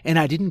happened, and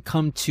I didn't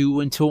come to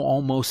until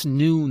almost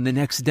noon the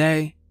next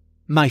day.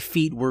 My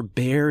feet were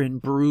bare and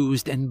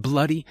bruised and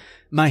bloody,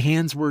 my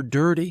hands were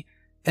dirty,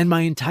 and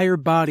my entire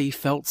body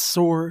felt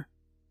sore.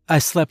 I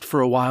slept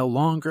for a while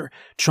longer,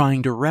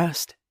 trying to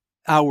rest.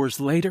 Hours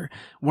later,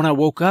 when I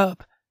woke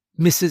up,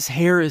 Mrs.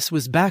 Harris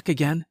was back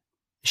again.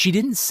 She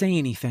didn't say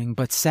anything,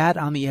 but sat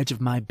on the edge of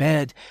my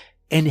bed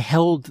and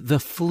held the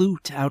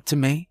flute out to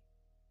me.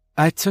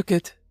 I took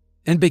it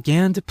and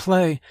began to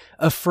play,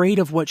 afraid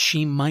of what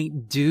she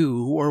might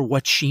do or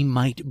what she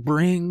might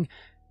bring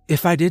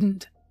if I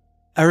didn't.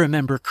 I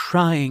remember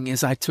crying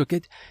as I took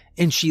it,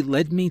 and she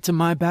led me to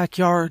my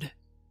backyard.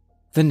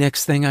 The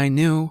next thing I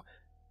knew,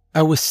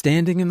 I was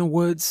standing in the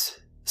woods,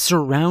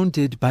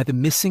 surrounded by the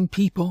missing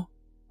people.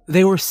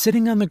 They were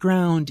sitting on the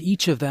ground,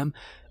 each of them,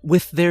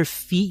 with their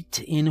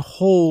feet in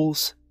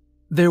holes.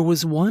 There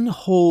was one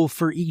hole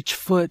for each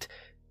foot,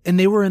 and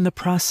they were in the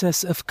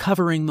process of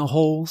covering the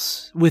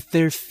holes, with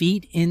their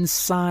feet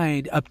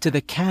inside up to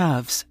the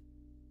calves.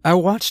 I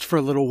watched for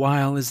a little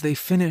while as they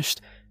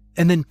finished,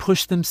 and then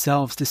pushed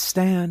themselves to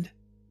stand.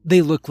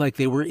 They looked like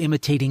they were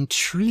imitating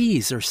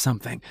trees or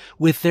something,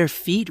 with their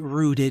feet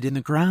rooted in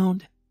the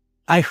ground.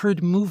 I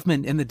heard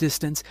movement in the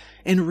distance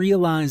and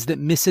realized that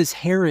Mrs.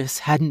 Harris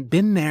hadn't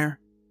been there.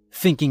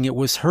 Thinking it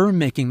was her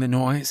making the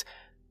noise,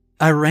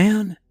 I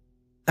ran.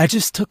 I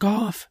just took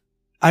off.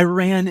 I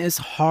ran as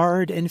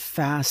hard and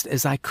fast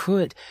as I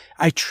could.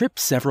 I tripped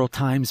several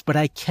times, but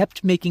I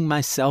kept making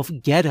myself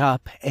get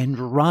up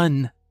and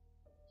run.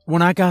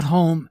 When I got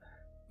home,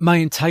 my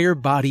entire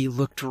body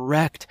looked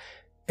wrecked,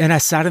 and I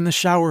sat in the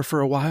shower for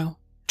a while,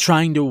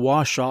 trying to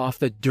wash off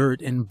the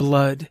dirt and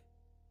blood.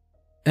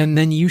 And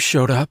then you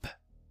showed up.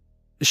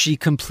 She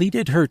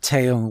completed her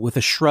tale with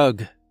a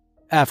shrug.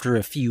 After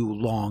a few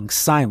long,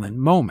 silent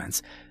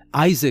moments,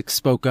 Isaac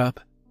spoke up.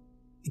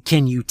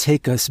 "Can you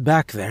take us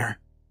back there?"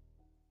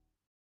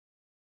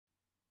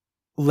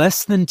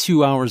 Less than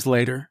 2 hours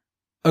later,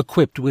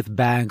 Equipped with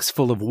bags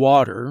full of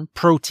water,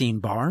 protein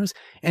bars,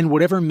 and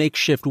whatever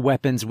makeshift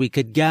weapons we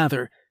could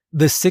gather,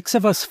 the 6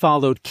 of us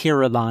followed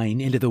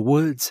Caroline into the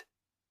woods.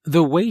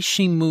 The way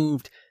she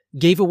moved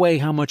gave away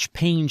how much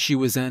pain she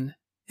was in,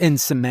 and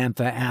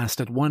Samantha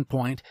asked at one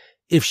point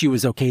if she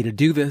was okay to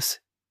do this.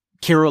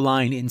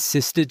 Caroline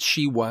insisted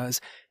she was,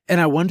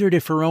 and I wondered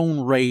if her own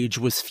rage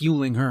was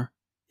fueling her.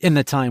 In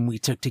the time we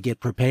took to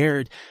get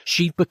prepared,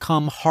 she'd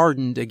become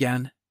hardened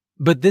again,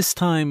 but this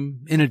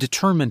time in a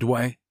determined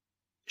way.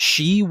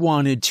 She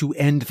wanted to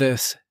end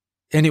this,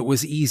 and it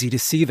was easy to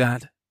see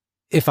that.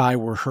 If I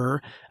were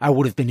her, I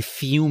would have been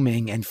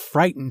fuming and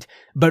frightened,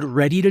 but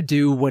ready to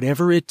do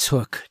whatever it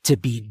took to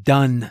be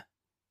done.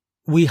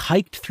 We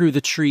hiked through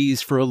the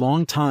trees for a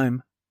long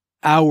time.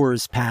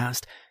 Hours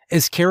passed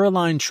as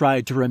Caroline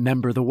tried to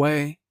remember the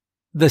way.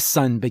 The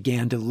sun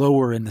began to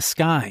lower in the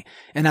sky,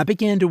 and I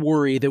began to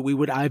worry that we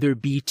would either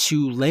be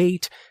too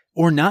late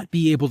or not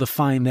be able to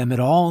find them at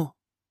all.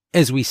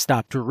 As we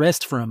stopped to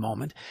rest for a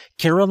moment,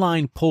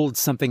 Caroline pulled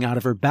something out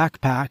of her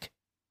backpack.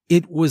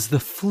 It was the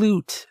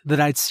flute that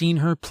I'd seen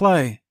her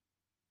play.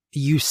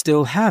 "You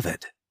still have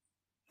it?"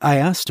 I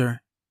asked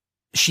her.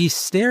 She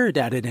stared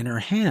at it in her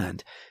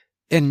hand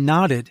and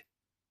nodded.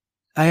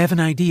 "I have an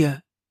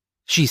idea,"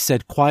 she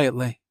said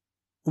quietly.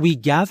 We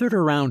gathered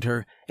around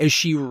her as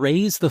she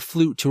raised the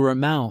flute to her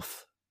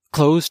mouth,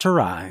 closed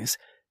her eyes,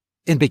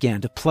 and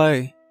began to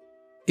play.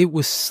 It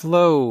was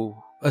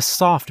slow, a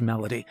soft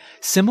melody,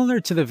 similar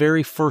to the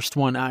very first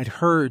one I'd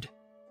heard.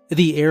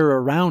 The air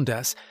around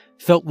us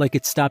felt like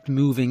it stopped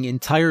moving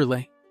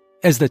entirely.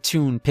 As the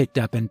tune picked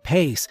up in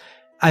pace,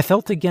 I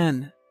felt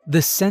again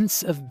the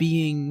sense of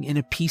being in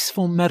a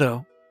peaceful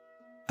meadow.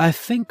 I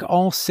think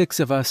all 6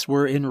 of us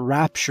were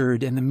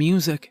enraptured in the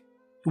music.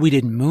 We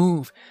didn't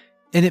move,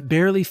 and it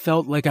barely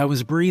felt like I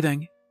was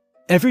breathing.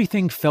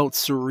 Everything felt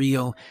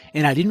surreal,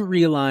 and I didn't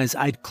realize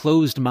I'd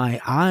closed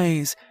my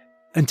eyes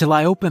until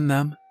I opened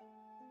them.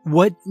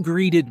 What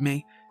greeted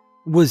me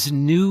was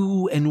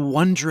new and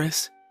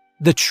wondrous.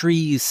 The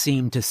trees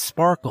seemed to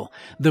sparkle,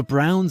 the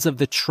browns of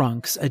the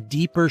trunks a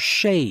deeper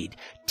shade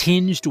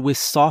tinged with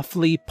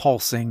softly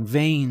pulsing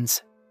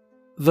veins.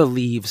 The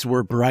leaves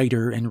were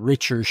brighter and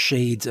richer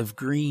shades of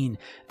green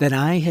than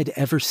I had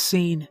ever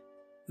seen.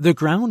 The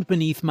ground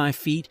beneath my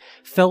feet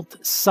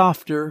felt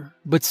softer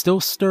but still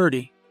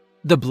sturdy.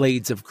 The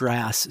blades of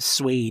grass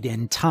swayed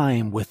in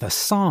time with a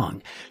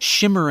song,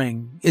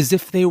 shimmering as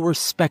if they were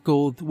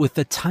speckled with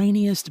the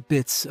tiniest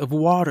bits of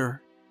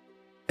water.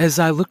 As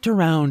I looked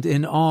around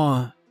in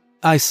awe,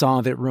 I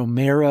saw that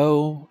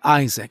Romero,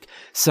 Isaac,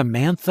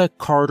 Samantha,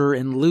 Carter,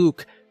 and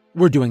Luke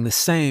were doing the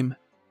same.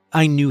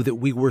 I knew that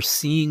we were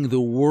seeing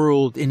the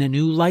world in a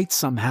new light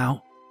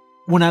somehow.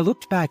 When I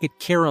looked back at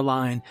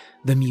Caroline,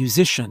 the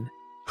musician,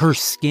 her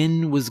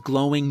skin was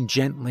glowing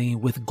gently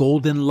with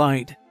golden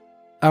light.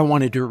 I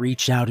wanted to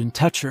reach out and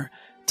touch her,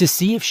 to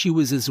see if she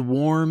was as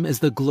warm as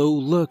the glow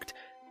looked,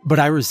 but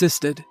I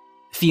resisted,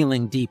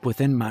 feeling deep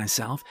within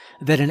myself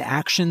that an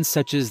action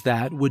such as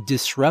that would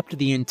disrupt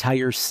the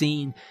entire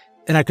scene,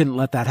 and I couldn't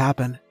let that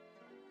happen.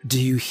 "Do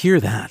you hear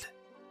that?"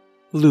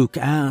 Luke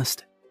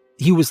asked.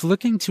 He was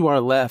looking to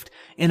our left,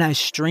 and I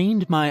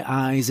strained my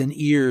eyes and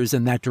ears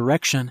in that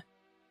direction.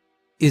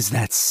 "Is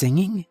that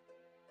singing?"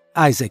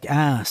 Isaac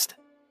asked.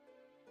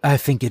 "I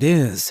think it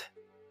is,"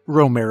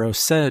 Romero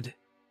said.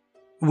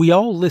 We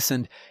all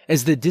listened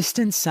as the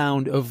distant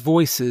sound of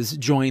voices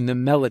joined the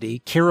melody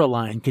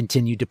Caroline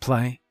continued to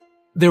play.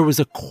 There was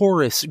a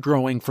chorus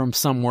growing from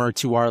somewhere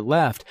to our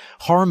left,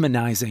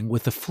 harmonizing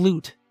with the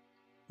flute.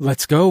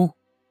 "Let's go,"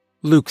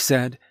 Luke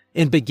said,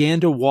 and began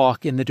to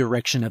walk in the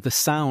direction of the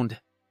sound.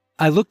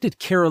 I looked at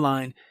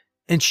Caroline,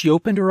 and she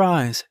opened her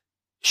eyes.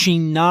 She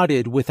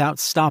nodded without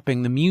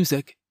stopping the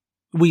music.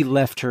 We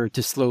left her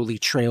to slowly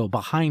trail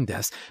behind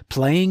us,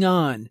 playing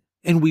on,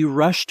 and we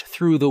rushed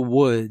through the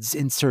woods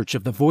in search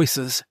of the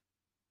voices.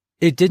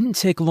 It didn't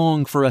take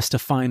long for us to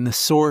find the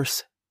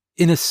source.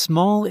 In a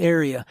small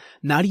area,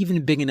 not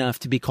even big enough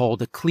to be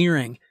called a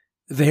clearing,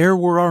 there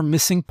were our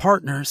missing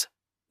partners.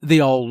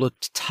 They all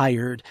looked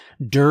tired,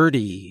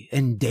 dirty,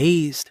 and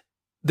dazed.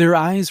 Their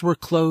eyes were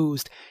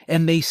closed,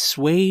 and they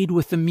swayed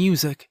with the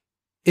music.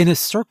 In a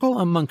circle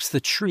amongst the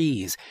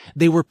trees,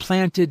 they were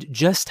planted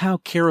just how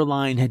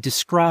Caroline had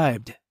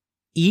described.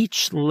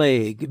 Each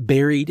leg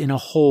buried in a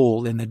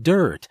hole in the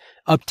dirt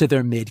up to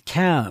their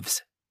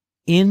mid-calves.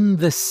 In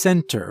the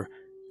center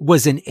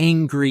was an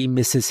angry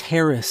Mrs.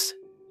 Harris.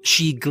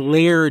 She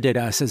glared at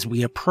us as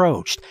we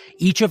approached,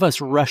 each of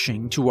us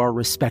rushing to our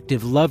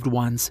respective loved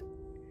ones.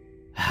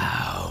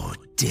 "How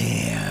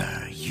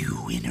dare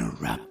you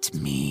interrupt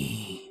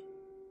me?"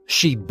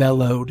 she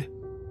bellowed.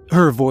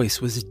 Her voice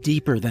was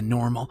deeper than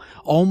normal,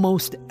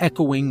 almost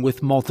echoing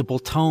with multiple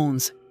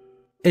tones.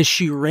 As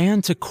she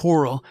ran to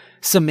Coral,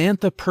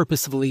 Samantha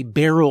purposefully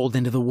barreled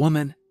into the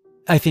woman.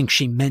 I think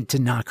she meant to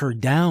knock her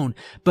down,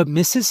 but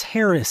Mrs.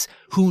 Harris,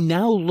 who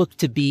now looked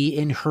to be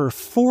in her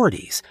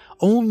 40s,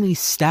 only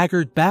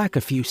staggered back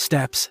a few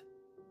steps.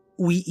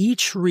 We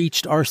each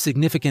reached our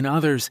significant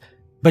others,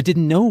 but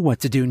didn't know what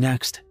to do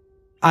next.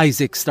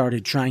 Isaac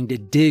started trying to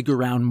dig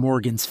around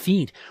Morgan's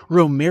feet.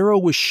 Romero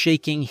was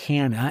shaking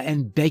Hannah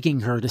and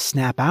begging her to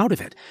snap out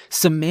of it.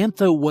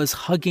 Samantha was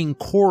hugging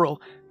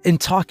Coral and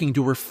talking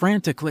to her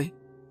frantically.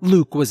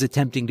 Luke was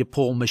attempting to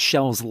pull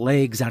Michelle's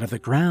legs out of the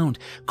ground.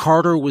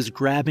 Carter was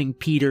grabbing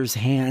Peter's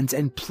hands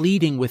and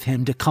pleading with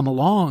him to come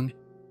along.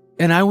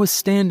 And I was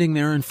standing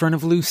there in front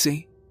of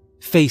Lucy,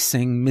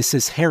 facing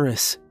Mrs.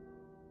 Harris.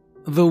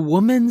 The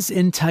woman's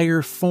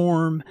entire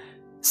form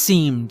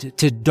seemed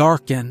to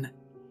darken,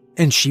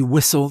 and she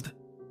whistled.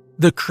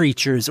 The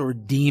creatures or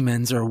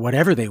demons or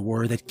whatever they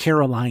were that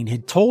Caroline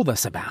had told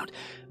us about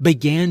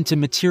began to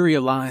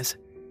materialize,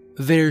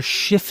 their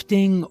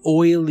shifting,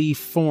 oily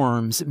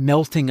forms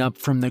melting up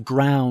from the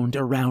ground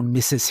around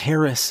Mrs.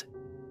 Harris.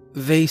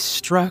 They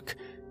struck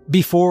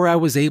before I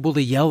was able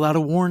to yell out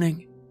a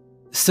warning.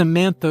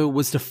 Samantha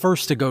was the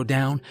first to go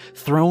down,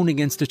 thrown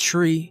against a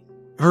tree.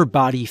 Her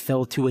body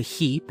fell to a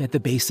heap at the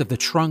base of the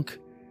trunk.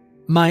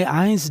 My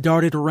eyes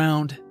darted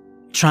around,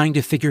 trying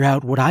to figure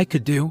out what I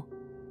could do.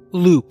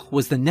 Luke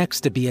was the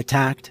next to be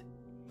attacked.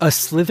 A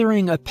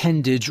slithering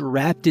appendage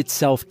wrapped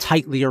itself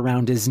tightly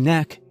around his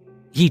neck.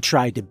 He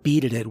tried to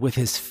beat at it with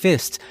his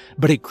fists,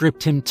 but it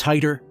gripped him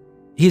tighter.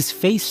 His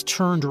face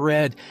turned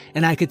red,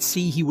 and I could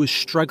see he was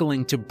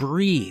struggling to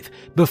breathe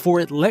before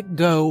it let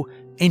go,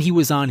 and he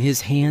was on his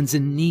hands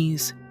and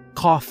knees,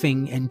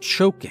 coughing and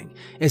choking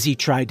as he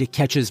tried to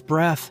catch his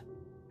breath.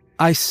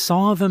 I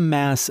saw the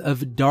mass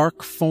of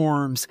dark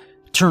forms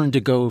turn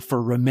to go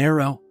for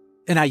Romero,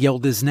 and I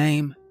yelled his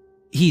name.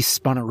 He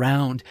spun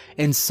around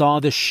and saw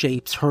the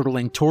shapes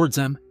hurtling towards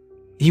him.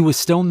 He was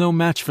still no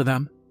match for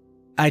them.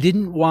 I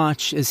didn't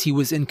watch as he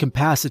was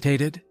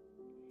incapacitated.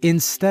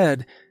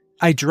 Instead,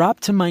 I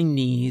dropped to my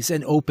knees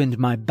and opened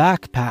my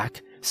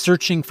backpack,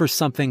 searching for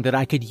something that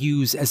I could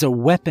use as a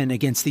weapon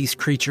against these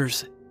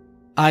creatures.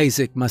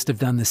 Isaac must have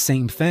done the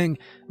same thing,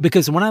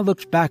 because when I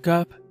looked back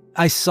up,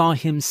 I saw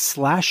him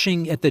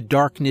slashing at the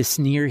darkness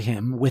near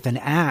him with an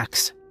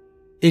axe.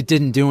 It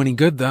didn't do any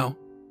good, though.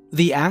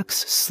 The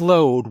axe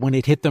slowed when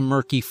it hit the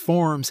murky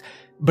forms,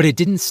 but it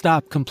didn't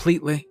stop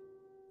completely.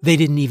 They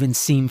didn't even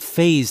seem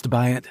fazed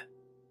by it.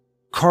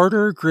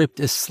 Carter gripped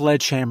a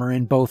sledgehammer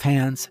in both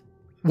hands.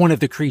 One of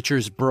the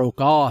creatures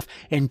broke off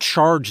and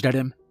charged at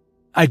him.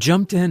 I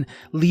jumped in,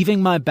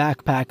 leaving my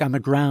backpack on the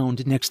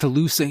ground next to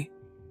Lucy.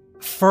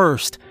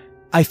 First,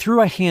 I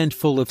threw a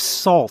handful of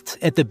salt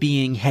at the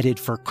being headed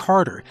for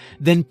Carter,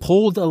 then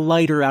pulled a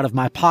lighter out of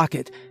my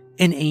pocket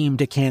and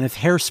aimed a can of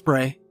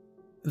hairspray.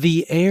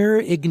 The air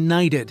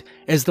ignited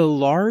as the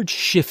large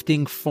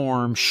shifting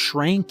form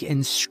shrank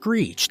and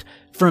screeched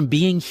from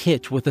being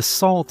hit with the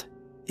salt.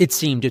 It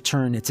seemed to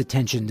turn its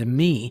attention to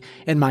me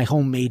and my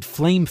homemade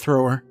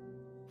flamethrower.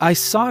 I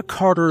saw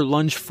Carter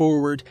lunge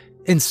forward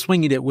and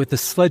swing at it with the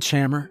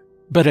sledgehammer,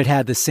 but it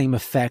had the same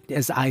effect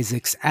as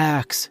Isaac's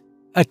axe.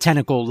 A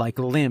tentacle-like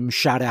limb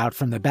shot out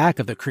from the back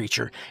of the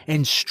creature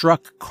and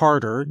struck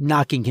Carter,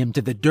 knocking him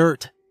to the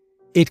dirt.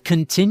 It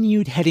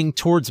continued heading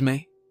towards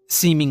me,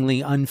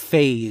 seemingly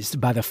unfazed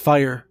by the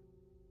fire.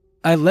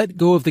 I let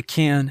go of the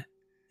can,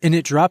 and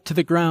it dropped to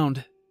the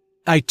ground.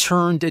 I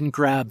turned and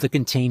grabbed the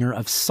container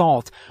of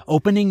salt,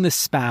 opening the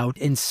spout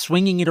and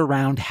swinging it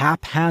around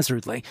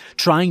haphazardly,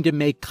 trying to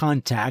make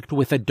contact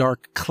with a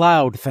dark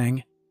cloud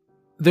thing.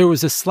 There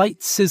was a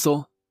slight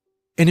sizzle,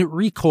 and it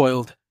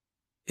recoiled.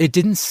 It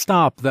didn't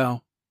stop,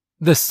 though.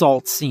 The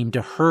salt seemed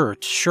to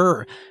hurt,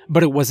 sure,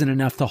 but it wasn't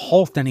enough to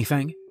halt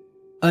anything.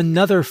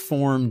 Another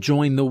form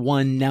joined the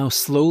one now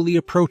slowly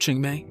approaching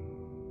me.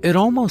 It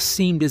almost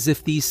seemed as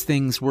if these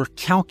things were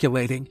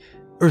calculating,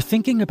 or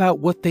thinking about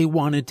what they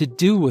wanted to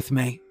do with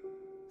me.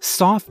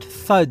 Soft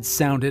thuds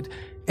sounded,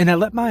 and I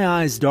let my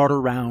eyes dart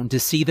around to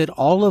see that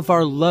all of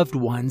our loved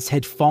ones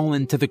had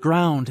fallen to the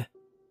ground.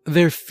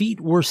 Their feet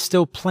were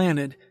still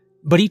planted,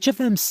 but each of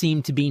them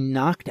seemed to be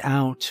knocked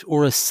out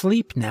or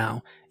asleep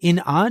now, in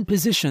odd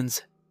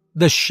positions.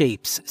 The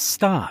shapes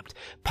stopped,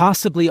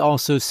 possibly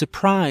also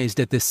surprised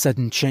at this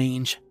sudden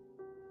change.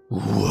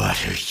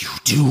 "What are you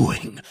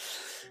doing?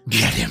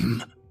 Get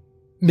him!"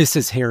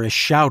 Mrs. Harris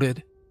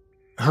shouted.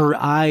 Her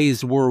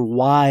eyes were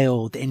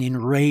wild and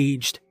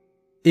enraged.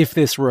 If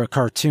this were a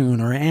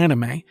cartoon or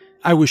anime,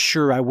 I was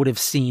sure I would have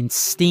seen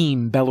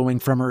steam bellowing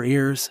from her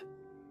ears.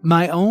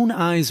 My own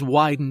eyes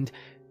widened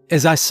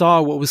as I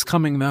saw what was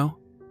coming, though.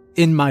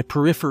 In my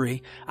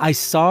periphery, I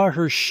saw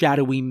her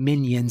shadowy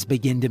minions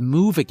begin to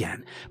move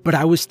again, but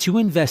I was too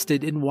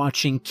invested in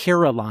watching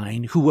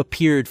Caroline, who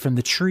appeared from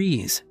the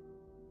trees.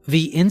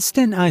 The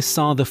instant I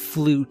saw the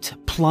flute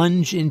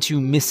plunge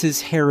into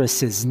Mrs.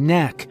 Harris's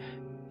neck,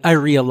 I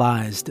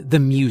realized the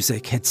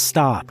music had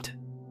stopped.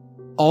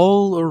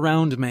 All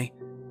around me,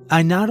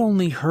 I not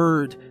only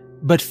heard,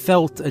 but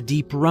felt a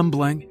deep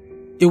rumbling.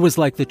 It was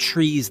like the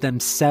trees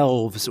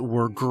themselves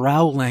were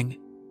growling.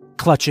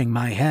 Clutching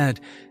my head,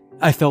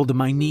 I fell to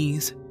my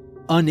knees,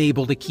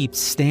 unable to keep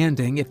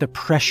standing at the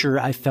pressure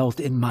I felt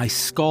in my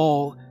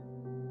skull.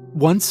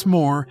 Once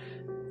more,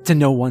 to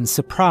no one's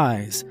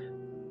surprise,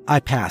 I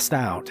passed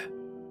out.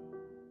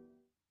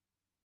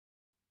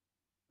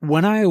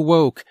 When I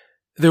awoke,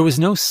 There was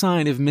no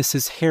sign of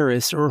Mrs.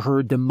 Harris or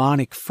her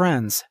demonic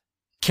friends.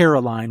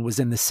 Caroline was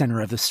in the center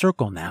of the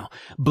circle now,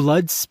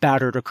 blood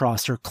spattered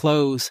across her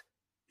clothes.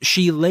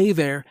 She lay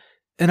there,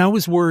 and I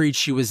was worried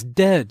she was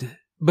dead,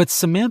 but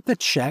Samantha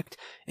checked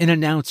and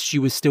announced she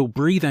was still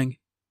breathing.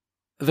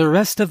 The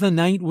rest of the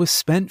night was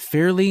spent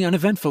fairly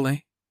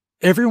uneventfully.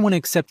 Everyone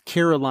except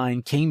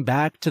Caroline came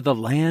back to the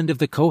land of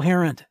the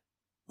coherent.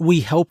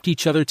 We helped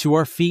each other to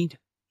our feet,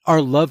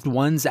 our loved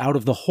ones out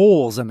of the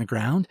holes in the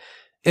ground,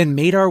 and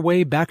made our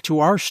way back to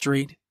our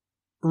street.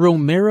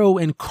 Romero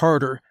and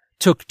Carter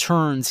took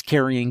turns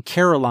carrying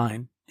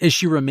Caroline as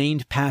she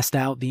remained passed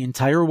out the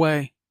entire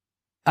way.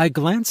 I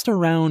glanced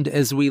around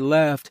as we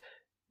left,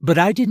 but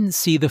I didn't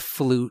see the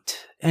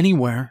flute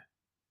anywhere.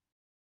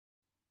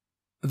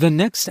 The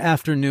next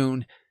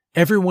afternoon,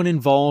 everyone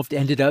involved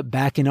ended up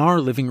back in our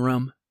living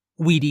room.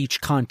 We'd each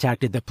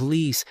contacted the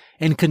police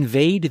and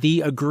conveyed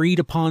the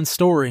agreed-upon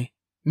story.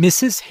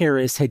 Mrs.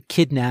 Harris had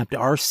kidnapped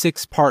our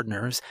 6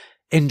 partners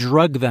and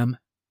drugged them.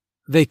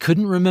 They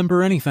couldn't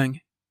remember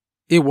anything.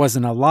 It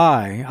wasn't a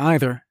lie,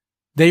 either.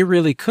 They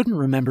really couldn't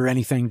remember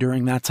anything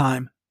during that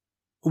time.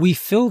 We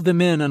filled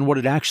them in on what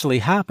had actually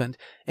happened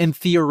and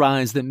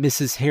theorized that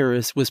Mrs.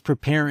 Harris was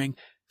preparing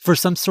for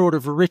some sort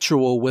of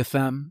ritual with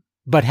them,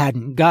 but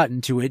hadn't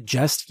gotten to it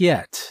just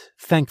yet,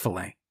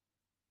 thankfully.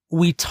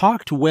 We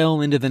talked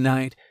well into the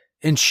night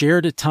and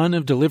shared a ton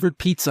of delivered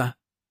pizza.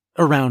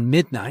 Around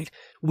midnight,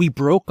 we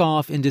broke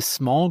off into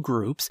small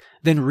groups,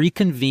 then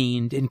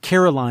reconvened in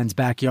Caroline's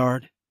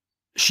backyard.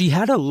 She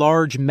had a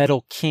large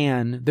metal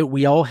can that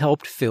we all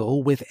helped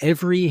fill with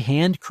every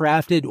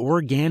handcrafted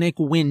organic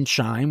wind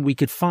chime we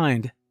could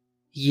find.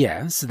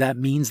 Yes, that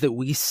means that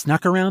we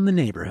snuck around the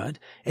neighborhood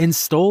and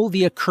stole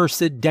the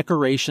accursed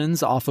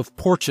decorations off of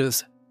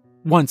porches.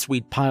 Once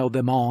we'd piled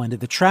them all into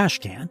the trash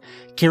can,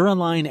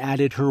 Caroline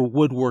added her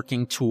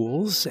woodworking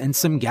tools and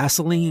some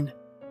gasoline.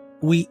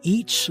 We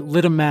each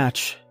lit a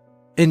match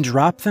and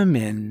dropped them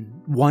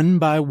in one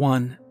by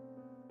one.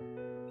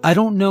 I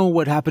don't know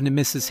what happened to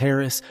Mrs.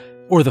 Harris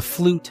or the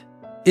flute.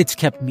 It's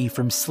kept me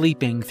from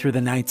sleeping through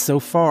the night so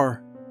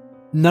far.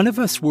 None of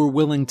us were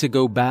willing to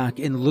go back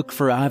and look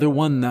for either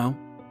one, though.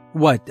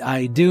 What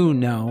I do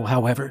know,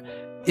 however,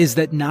 is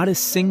that not a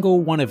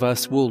single one of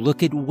us will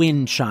look at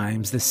wind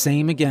chimes the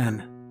same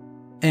again.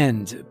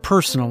 And,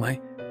 personally,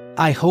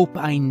 I hope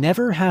I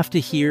never have to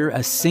hear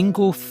a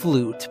single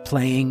flute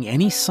playing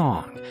any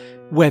song,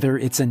 whether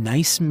it's a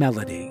nice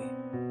melody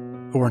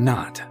or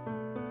not.